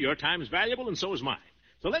 Miller. Your time is valuable, and so is mine.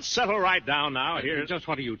 So let's settle right down now here. Just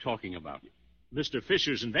what are you talking about? Mr.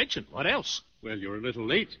 Fisher's invention. What else? Well, you're a little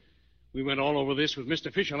late. We went all over this with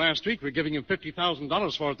Mr. Fisher last week. We're giving him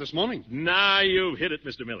 $50,000 for it this morning. Now you've hit it,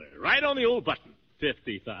 Mr. Miller. Right on the old button.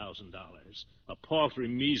 $50,000. A paltry,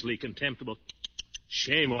 measly, contemptible...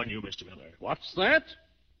 Shame on you, Mr. Miller. What's that?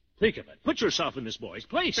 Think of it. Put yourself in this boy's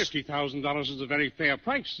place. $50,000 is a very fair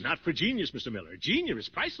price. Not for genius, Mr. Miller. Genius is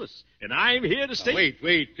priceless. And I'm here to stay...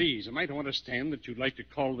 Wait, please. Am I to understand that you'd like to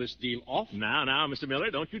call this deal off? Now, Mr.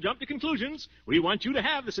 Miller, don't you jump to conclusions. We want you to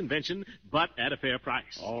have this invention, but at a fair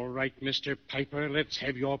price. All right, Mr. Piper, let's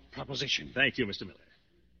have your proposition. Thank you, Mr. Miller.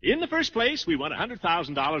 In the first place, we want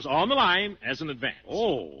 $100,000 on the line as an advance.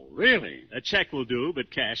 Oh, really? A check will do, but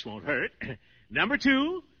cash won't hurt. Number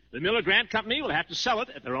 2, the Miller Grant Company will have to sell it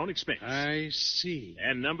at their own expense. I see.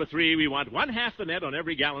 And number 3, we want 1/2 the net on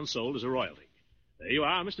every gallon sold as a royalty. There you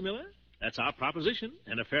are, Mr. Miller. That's our proposition,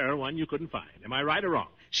 and a fairer one you couldn't find. Am I right or wrong?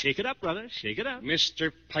 Shake it up, brother. Shake it up.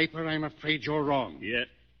 Mr. Piper, I'm afraid you're wrong. Yeah.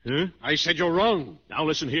 Huh? I said you're wrong. Now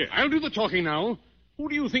listen here. I'll do the talking now. Who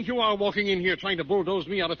do you think you are walking in here trying to bulldoze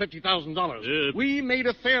me out of $50,000? We made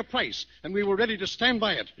a fair price, and we were ready to stand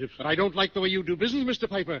by it. But I don't like the way you do business, Mr.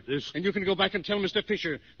 Piper. And you can go back and tell Mr.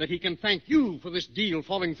 Fisher that he can thank you for this deal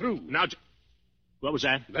falling through. Now, what was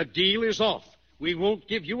that? The deal is off. We won't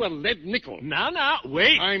give you a lead nickel. Now,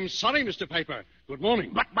 wait. I'm sorry, Mr. Piper. Good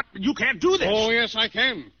morning. But you can't do this. Oh, yes, I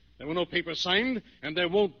can. There were no papers signed, and there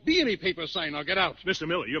won't be any papers signed. Now, get out. Mr.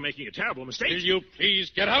 Miller, you're making a terrible mistake. Will you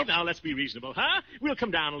please get out? Now, let's be reasonable, huh? We'll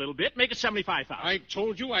come down a little bit. Make it $75,000. I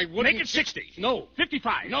told you I wouldn't... Make it 60. No.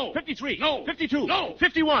 55. No. 53. No. 52. No.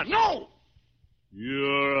 51. No!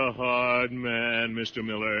 You're a hard man, Mr.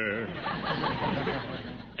 Miller.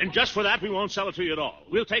 And just for that, we won't sell it to you at all.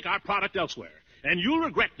 We'll take our product elsewhere. And you'll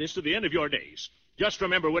regret this to the end of your days. Just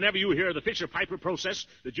remember, whenever you hear the Fisher-Piper process,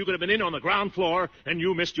 that you could have been in on the ground floor and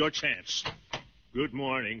you missed your chance. Good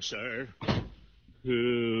morning, sir.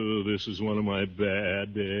 Oh, this is one of my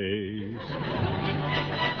bad days.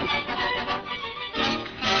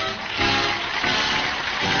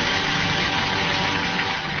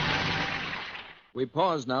 We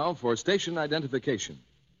pause now for station identification.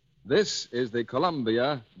 This is the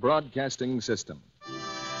Columbia Broadcasting System.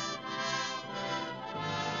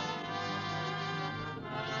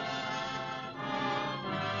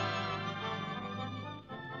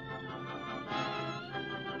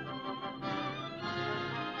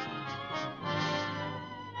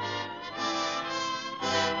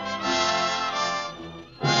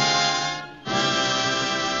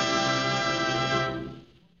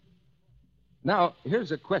 Now,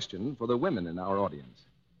 here's a question for the women in our audience.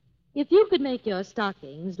 If you could make your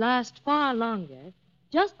stockings last far longer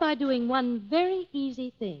just by doing one very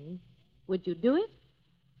easy thing, would you do it?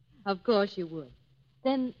 Of course you would.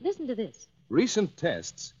 Then listen to this. Recent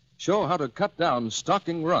tests show how to cut down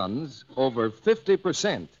stocking runs over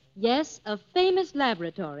 50%. Yes, a famous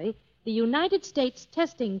laboratory, the United States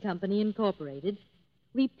Testing Company Incorporated,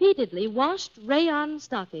 repeatedly washed rayon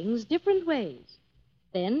stockings different ways.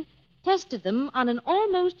 Then tested them on an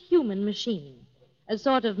almost human machine, a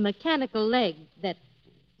sort of mechanical leg that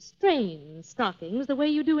strains stockings the way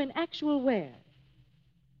you do in actual wear.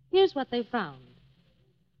 Here's what they found.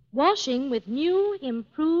 Washing with new,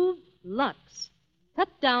 improved Lux cut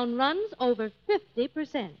down runs over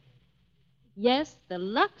 50%. Yes, the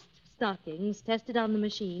Lux stockings tested on the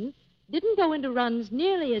machine didn't go into runs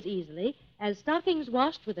nearly as easily as stockings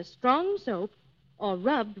washed with a strong soap or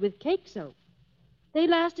rubbed with cake soap. They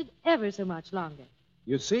lasted ever so much longer.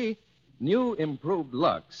 You see, new improved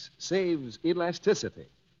Lux saves elasticity,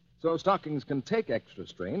 so stockings can take extra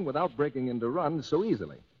strain without breaking into runs so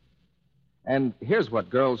easily. And here's what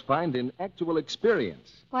girls find in actual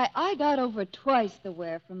experience. Why, I got over twice the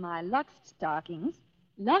wear from my Lux stockings.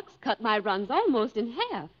 Lux cut my runs almost in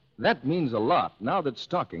half. That means a lot now that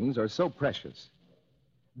stockings are so precious.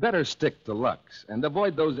 Better stick to Lux and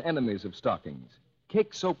avoid those enemies of stockings,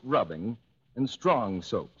 cake soap rubbing and strong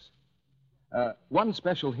soaps. One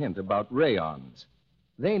special hint about rayons.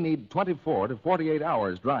 They need 24 to 48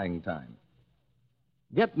 hours drying time.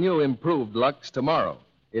 Get new improved Lux tomorrow.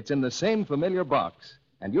 It's in the same familiar box,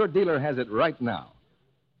 and your dealer has it right now.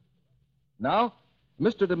 Now,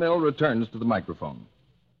 Mr. DeMille returns to the microphone.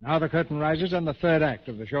 Now the curtain rises on the third act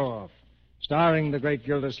of the show-off, starring the great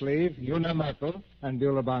Gildersleeve, Una Merkel, and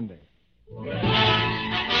Beulah Bondi.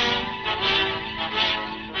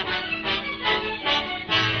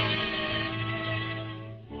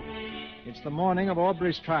 It's the morning of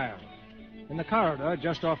Aubrey's trial. In the corridor,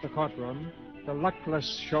 just off the courtroom, the luckless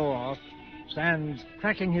show-off stands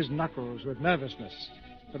cracking his knuckles with nervousness.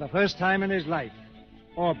 For the first time in his life,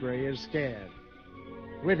 Aubrey is scared.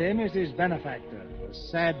 With him is his benefactor, the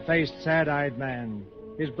sad-faced, sad-eyed man,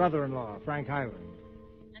 his brother-in-law, Frank Highland.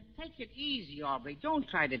 And take it easy, Aubrey. Don't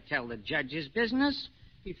try to tell the judge his business.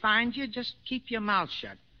 If he finds you, just keep your mouth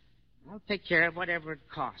shut. I'll take care of whatever it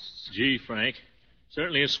costs. Gee, Frank,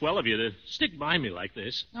 certainly is swell of you to stick by me like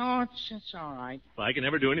this. Oh, it's all right. If I can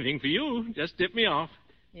ever do anything for you, just tip me off.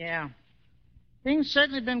 Yeah. Things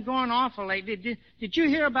certainly been going awful lately. Did you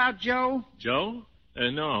hear about Joe? Joe?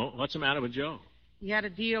 No. What's the matter with Joe? He had a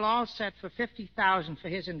deal all set for $50,000 for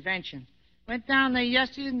his invention. Went down there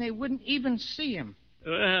yesterday and they wouldn't even see him.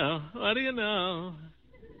 Well, what do you know?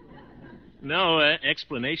 No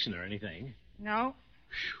explanation or anything. No.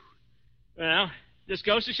 Well, just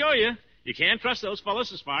goes to show you. You can't trust those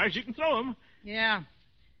fellas as far as you can throw them. Yeah.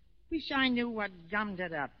 Wish I knew what gummed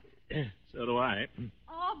it up. So do I.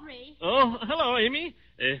 Aubrey. Oh, hello, Amy.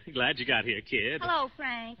 Glad you got here, kid. Hello,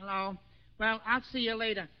 Frank. Hello. Well, I'll see you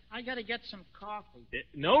later. I gotta get some coffee.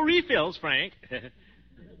 No refills, Frank.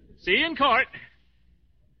 See you in court.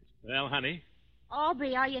 Well, honey,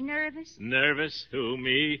 Aubrey, are you nervous? Nervous? Who,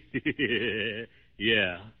 me?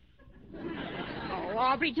 Yeah. Oh,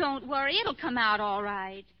 Aubrey, don't worry. It'll come out all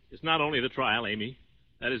right. It's not only the trial, Amy.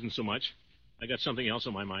 That isn't so much. I got something else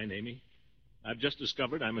on my mind, Amy. I've just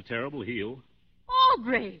discovered I'm a terrible heel.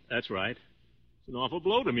 Aubrey! That's right. It's an awful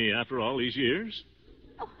blow to me after all these years.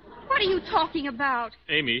 Oh, what are you talking about?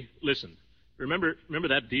 Amy, listen. Remember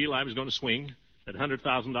that deal I was going to swing? That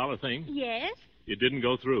 $100,000 thing? Yes? It didn't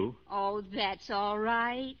go through. Oh, that's all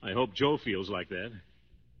right. I hope Joe feels like that.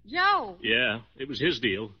 Joe? Yeah, it was his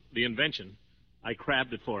deal, the invention. I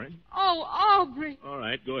crabbed it for him. Oh, Aubrey. All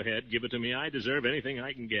right, go ahead. Give it to me. I deserve anything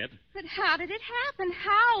I can get. But how did it happen?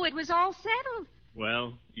 How? It was all settled.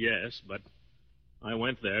 Well, yes, but I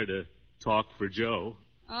went there to talk for Joe.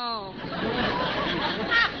 Oh.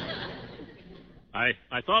 I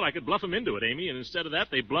thought I could bluff him into it, Amy, and instead of that,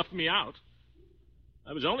 they bluffed me out.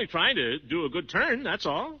 I was only trying to do a good turn, that's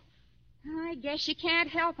all. I guess you can't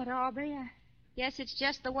help it, Aubrey. I guess it's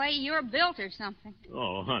just the way you're built or something.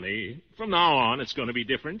 Oh, honey, from now on, it's going to be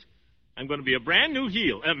different. I'm going to be a brand new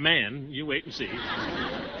heel. Man, you wait and see.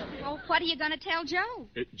 Well, what are you going to tell Joe?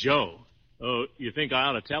 Joe? Oh, you think I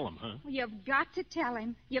ought to tell him, huh? Well, you've got to tell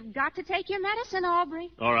him. You've got to take your medicine,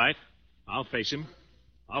 Aubrey. All right. I'll face him.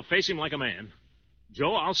 I'll face him like a man.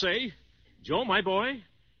 Joe, I'll say. Joe, my boy.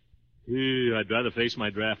 I'd rather face my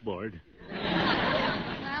draft board.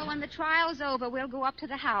 Well, when the trial's over, we'll go up to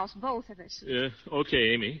the house, both of us.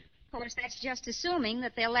 Okay, Amy. Of course, that's just assuming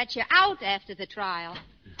that they'll let you out after the trial.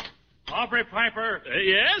 Aubrey Piper.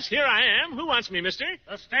 Yes, here I am. Who wants me, mister?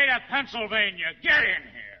 The state of Pennsylvania. Get in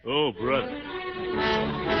here. Oh, brother.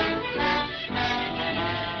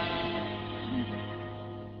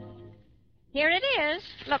 Here it is.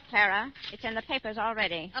 Look, Clara, it's in the papers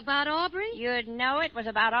already. About Aubrey? You'd know it was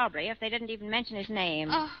about Aubrey if they didn't even mention his name.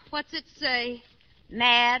 Oh, what's it say?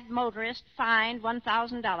 Mad motorist fined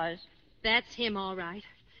 $1,000. That's him, all right.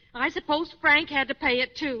 I suppose Frank had to pay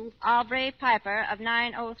it, too. Aubrey Piper of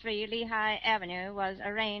 903 Lehigh Avenue was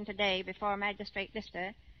arraigned today before Magistrate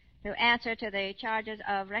Lister to answer to the charges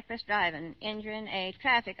of reckless driving, injuring a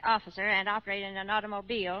traffic officer, and operating an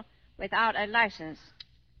automobile without a license.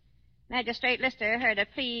 Magistrate Lister heard a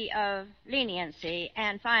plea of leniency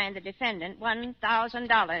and fined the defendant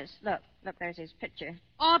 $1,000. Look, there's his picture.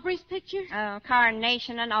 Aubrey's picture? Oh,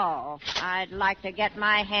 carnation and all. I'd like to get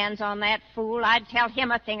my hands on that fool. I'd tell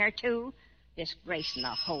him a thing or two. Disgracing the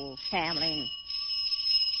whole family.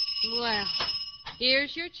 Well,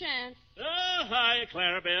 here's your chance. Oh, hi,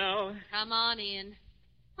 Clarabelle. Come on in.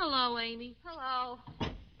 Hello, Amy. Hello.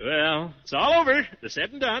 Well, it's all over. The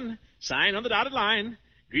said and done. Sign on the dotted line.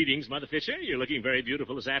 Greetings, Mother Fisher. You're looking very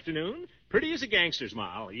beautiful this afternoon. Pretty as a gangster's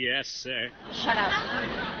moll. Yes, sir. Shut up.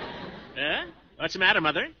 What's the matter,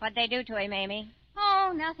 Mother? What'd they do to him, Amy?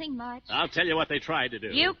 Oh, nothing much. I'll tell you what they tried to do.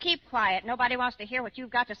 You keep quiet. Nobody wants to hear what you've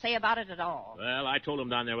got to say about it at all. Well, I told them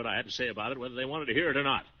down there what I had to say about it, whether they wanted to hear it or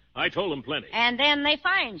not. I told them plenty. And then they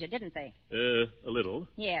fined you, didn't they? A little.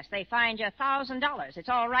 Yes, they fined you $1,000. It's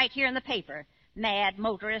all right here in the paper. Mad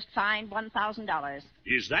motorist fined $1,000.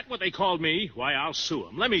 Is that what they called me? Why, I'll sue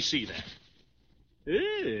them. Let me see that.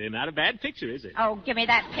 Not a bad picture, is it? Oh, give me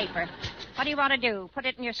that paper. What do you want to do? Put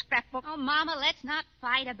it in your scrapbook? Oh, Mama, let's not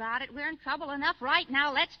fight about it. We're in trouble enough right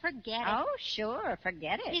now. Let's forget it. Oh, sure.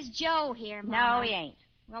 Forget it. Is Joe here, Mama? No, he ain't.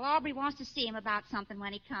 Well, Aubrey wants to see him about something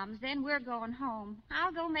when he comes. Then we're going home.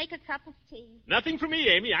 I'll go make a cup of tea. Nothing for me,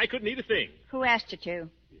 Amy. I couldn't eat a thing. Who asked you to?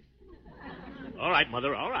 All right,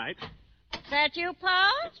 Mother, all right. Is that you,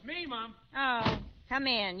 Paul? It's me, Mom. Oh, come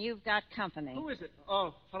in. You've got company. Who is it?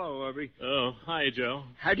 Oh, hello, Aubrey. Oh, hi, Joe.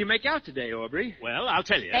 How'd you make out today, Aubrey? Well, I'll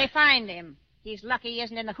tell you. They fined him. He's lucky he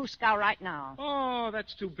isn't in the Hooskow right now. Oh,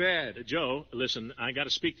 that's too bad. Joe, listen, I got to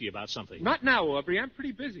speak to you about something. Not now, Aubrey. I'm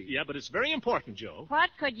pretty busy. Yeah, but it's very important, Joe. What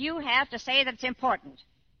could you have to say that it's important?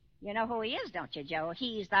 You know who he is, don't you, Joe?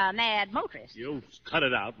 He's the mad motorist. You cut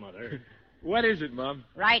it out, Mother. What is it, Mom?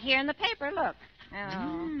 Right here in the paper, look.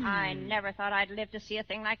 Oh, I never thought I'd live to see a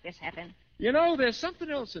thing like this happen. You know, there's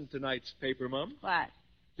something else in tonight's paper, Mom. What?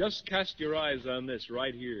 Just cast your eyes on this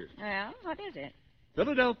right here. Well, what is it?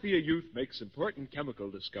 Philadelphia youth makes important chemical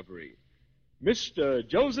discovery. Mr.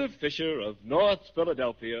 Joseph Fisher of North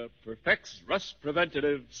Philadelphia perfects rust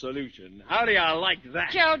preventative solution. How do you like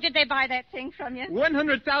that? Joe, did they buy that thing from you?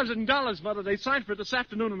 $100,000, Mother. They signed for it this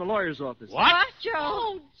afternoon in the lawyer's office. What? Joe?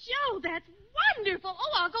 Oh, Joe, that's wonderful.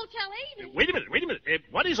 Oh, I'll go tell Amy. Wait a minute.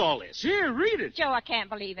 What is all this? Here, read it. Joe, I can't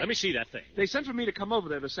believe it. Let me see that thing. They sent for me to come over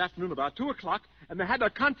there this afternoon about 2 o'clock, and they had their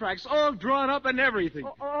contracts all drawn up and everything.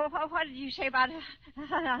 What did you say about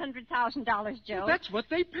 $100,000, Joe? Well, that's what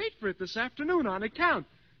they paid for it this afternoon on account.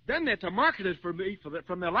 Then they're to market it for me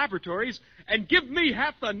from their laboratories and give me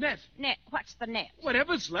half the net. Net? What's the net?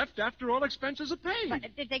 Whatever's left after all expenses are paid.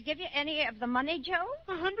 But did they give you any of the money, Joe?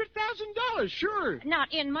 $100,000, sure.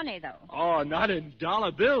 Not in money, though. Oh, not in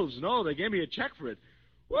dollar bills. No, they gave me a check for it.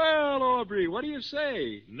 Well, Aubrey, what do you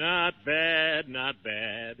say? Not bad, not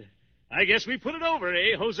bad. I guess we put it over,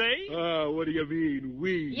 eh, Jose? What do you mean,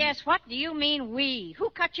 we? Yes, what do you mean, we? Who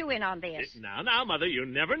cut you in on this? Now, Mother, you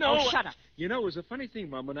never know. Oh, shut up. You know, it was a funny thing,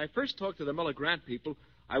 Mom. When I first talked to the Miller Grant people,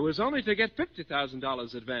 I was only to get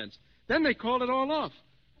 $50,000 advance. Then they called it all off.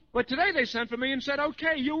 But today they sent for me and said,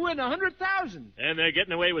 okay, you win $100,000. And they're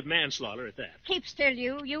getting away with manslaughter at that. Keep still,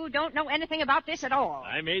 you. You don't know anything about this at all.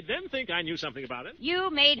 I made them think I knew something about it.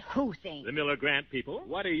 You made who think? The Miller Grant people.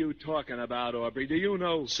 What are you talking about, Aubrey? Do you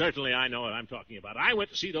know? Certainly I know what I'm talking about. I went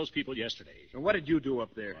to see those people yesterday. And what did you do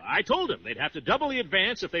up there? Well, I told them they'd have to double the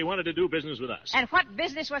advance if they wanted to do business with us. And what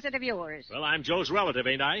business was it of yours? Well, I'm Joe's relative,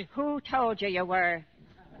 ain't I? Who told you were?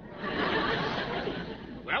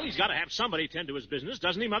 Well, he's got to have somebody tend to his business,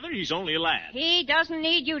 doesn't he, Mother? He's only a lad. He doesn't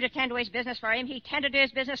need you to tend to his business for him. He tended to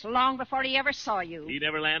his business long before he ever saw you. He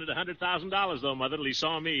never landed $100,000, though, Mother, till he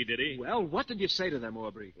saw me, did he? Well, what did you say to them,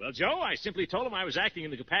 Aubrey? Well, Joe, I simply told him I was acting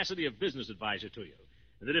in the capacity of business advisor to you.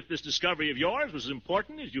 And that if this discovery of yours was as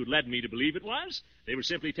important as you led me to believe it was, they were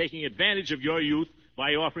simply taking advantage of your youth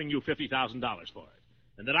by offering you $50,000 for it.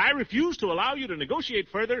 And that I refused to allow you to negotiate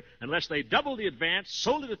further unless they doubled the advance,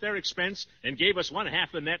 sold it at their expense, and gave us one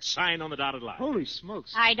half the net sign on the dotted line. Holy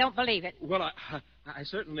smokes. I don't believe it. Well, I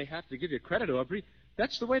certainly have to give you credit, Aubrey.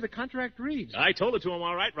 That's the way the contract reads. I told it to him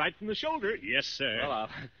all right from the shoulder. Yes, sir. Well,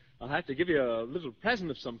 I'll have to give you a little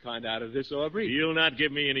present of some kind out of this, Aubrey. You'll not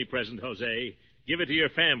give me any present, Jose. Give it to your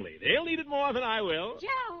family. They'll need it more than I will.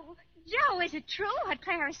 Joe, is it true what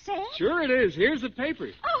Clara said? Sure it is. Here's the paper.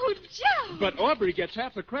 Oh, Joe. But Aubrey gets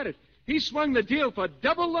half the credit. He swung the deal for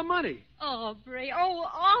double the money. Aubrey,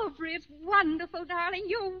 Aubrey, it's wonderful, darling.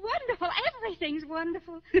 You're wonderful. Everything's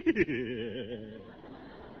wonderful.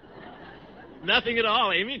 Nothing at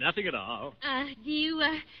all, Amy, nothing at all.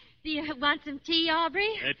 Do you want some tea, Aubrey?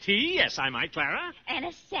 Tea? Yes, I might, Clara. And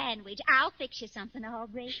a sandwich. I'll fix you something,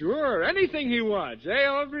 Aubrey. Sure, anything he wants, eh,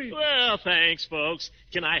 Aubrey? Well, thanks, folks.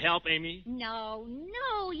 Can I help, Amy? No,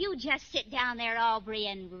 you just sit down there, Aubrey,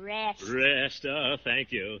 and rest. Rest? Oh,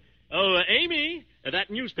 thank you. Oh, Amy,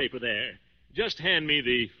 that newspaper there. Just hand me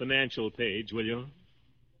the financial page, will you?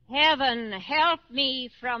 Heaven help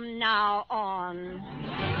me from now on.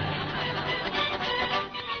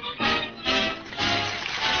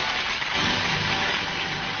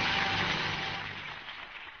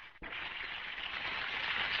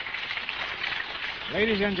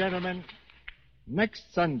 Ladies and gentlemen,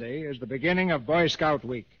 next Sunday is the beginning of Boy Scout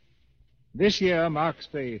Week. This year marks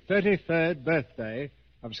the 33rd birthday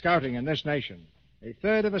of scouting in this nation, a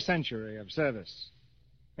third of a century of service.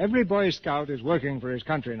 Every Boy Scout is working for his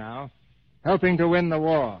country now, helping to win the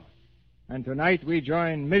war. And tonight we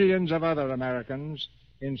join millions of other Americans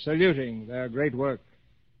in saluting their great work.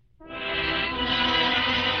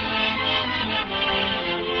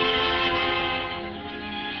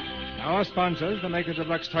 Our sponsors, the makers of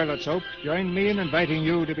Lux Toilet Soap, join me in inviting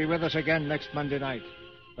you to be with us again next Monday night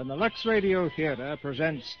when the Lux Radio Theater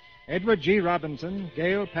presents Edward G. Robinson,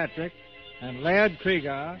 Gail Patrick, and Laird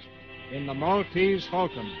Krieger in The Maltese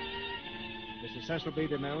Falcon. This is Cecil B.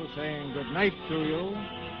 DeMille saying good night to you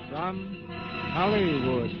from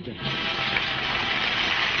Hollywood.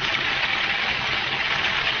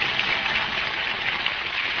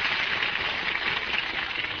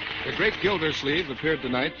 The Great Gildersleeve appeared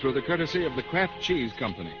tonight through the courtesy of the Kraft Cheese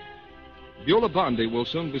Company. Beulah Bondi will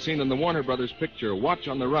soon be seen in the Warner Brothers picture Watch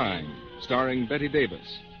on the Rhine, starring Betty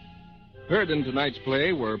Davis. Heard in tonight's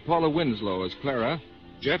play were Paula Winslow as Clara,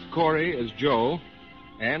 Jeff Corey as Joe,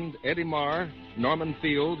 and Eddie Marr, Norman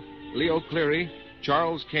Field, Leo Cleary,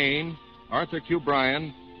 Charles Kane, Arthur Q.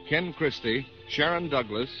 Bryan, Ken Christie, Sharon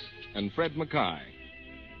Douglas, and Fred Mackay.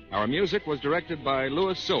 Our music was directed by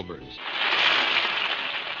Louis Silvers.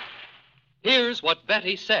 Here's what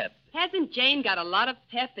Betty said. Hasn't Jane got a lot of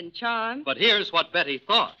pep and charm? But here's what Betty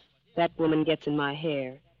thought. That woman gets in my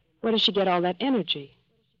hair. Where does she get all that energy?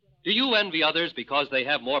 Do you envy others because they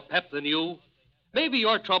have more pep than you? Maybe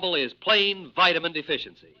your trouble is plain vitamin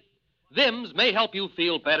deficiency. Vims may help you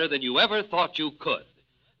feel better than you ever thought you could.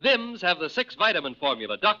 Vims have the 6-vitamin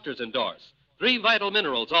formula doctors endorse. 3 vital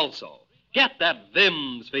minerals also. Get that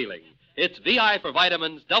Vims feeling. It's VI for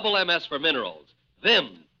vitamins, double MS for minerals.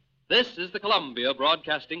 Vims. This is the Columbia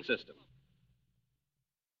Broadcasting System.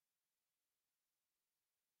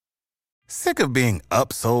 Sick of being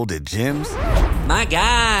upsold at gyms? My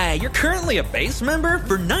guy, you're currently a base member?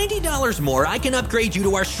 For $90 more, I can upgrade you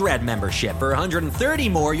to our Shred membership. For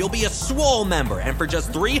 $130 more, you'll be a Swole member. And for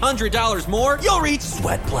just $300 more, you'll reach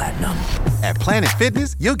Sweat Platinum. At Planet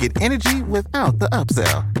Fitness, you'll get energy without the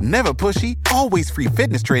upsell. Never pushy, always free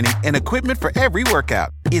fitness training and equipment for every workout.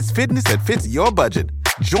 It's fitness that fits your budget.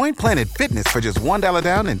 Join Planet Fitness for just $1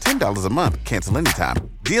 down and $10 a month. Cancel anytime.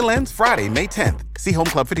 Deal ends Friday, May 10th. See Home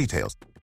Club for details.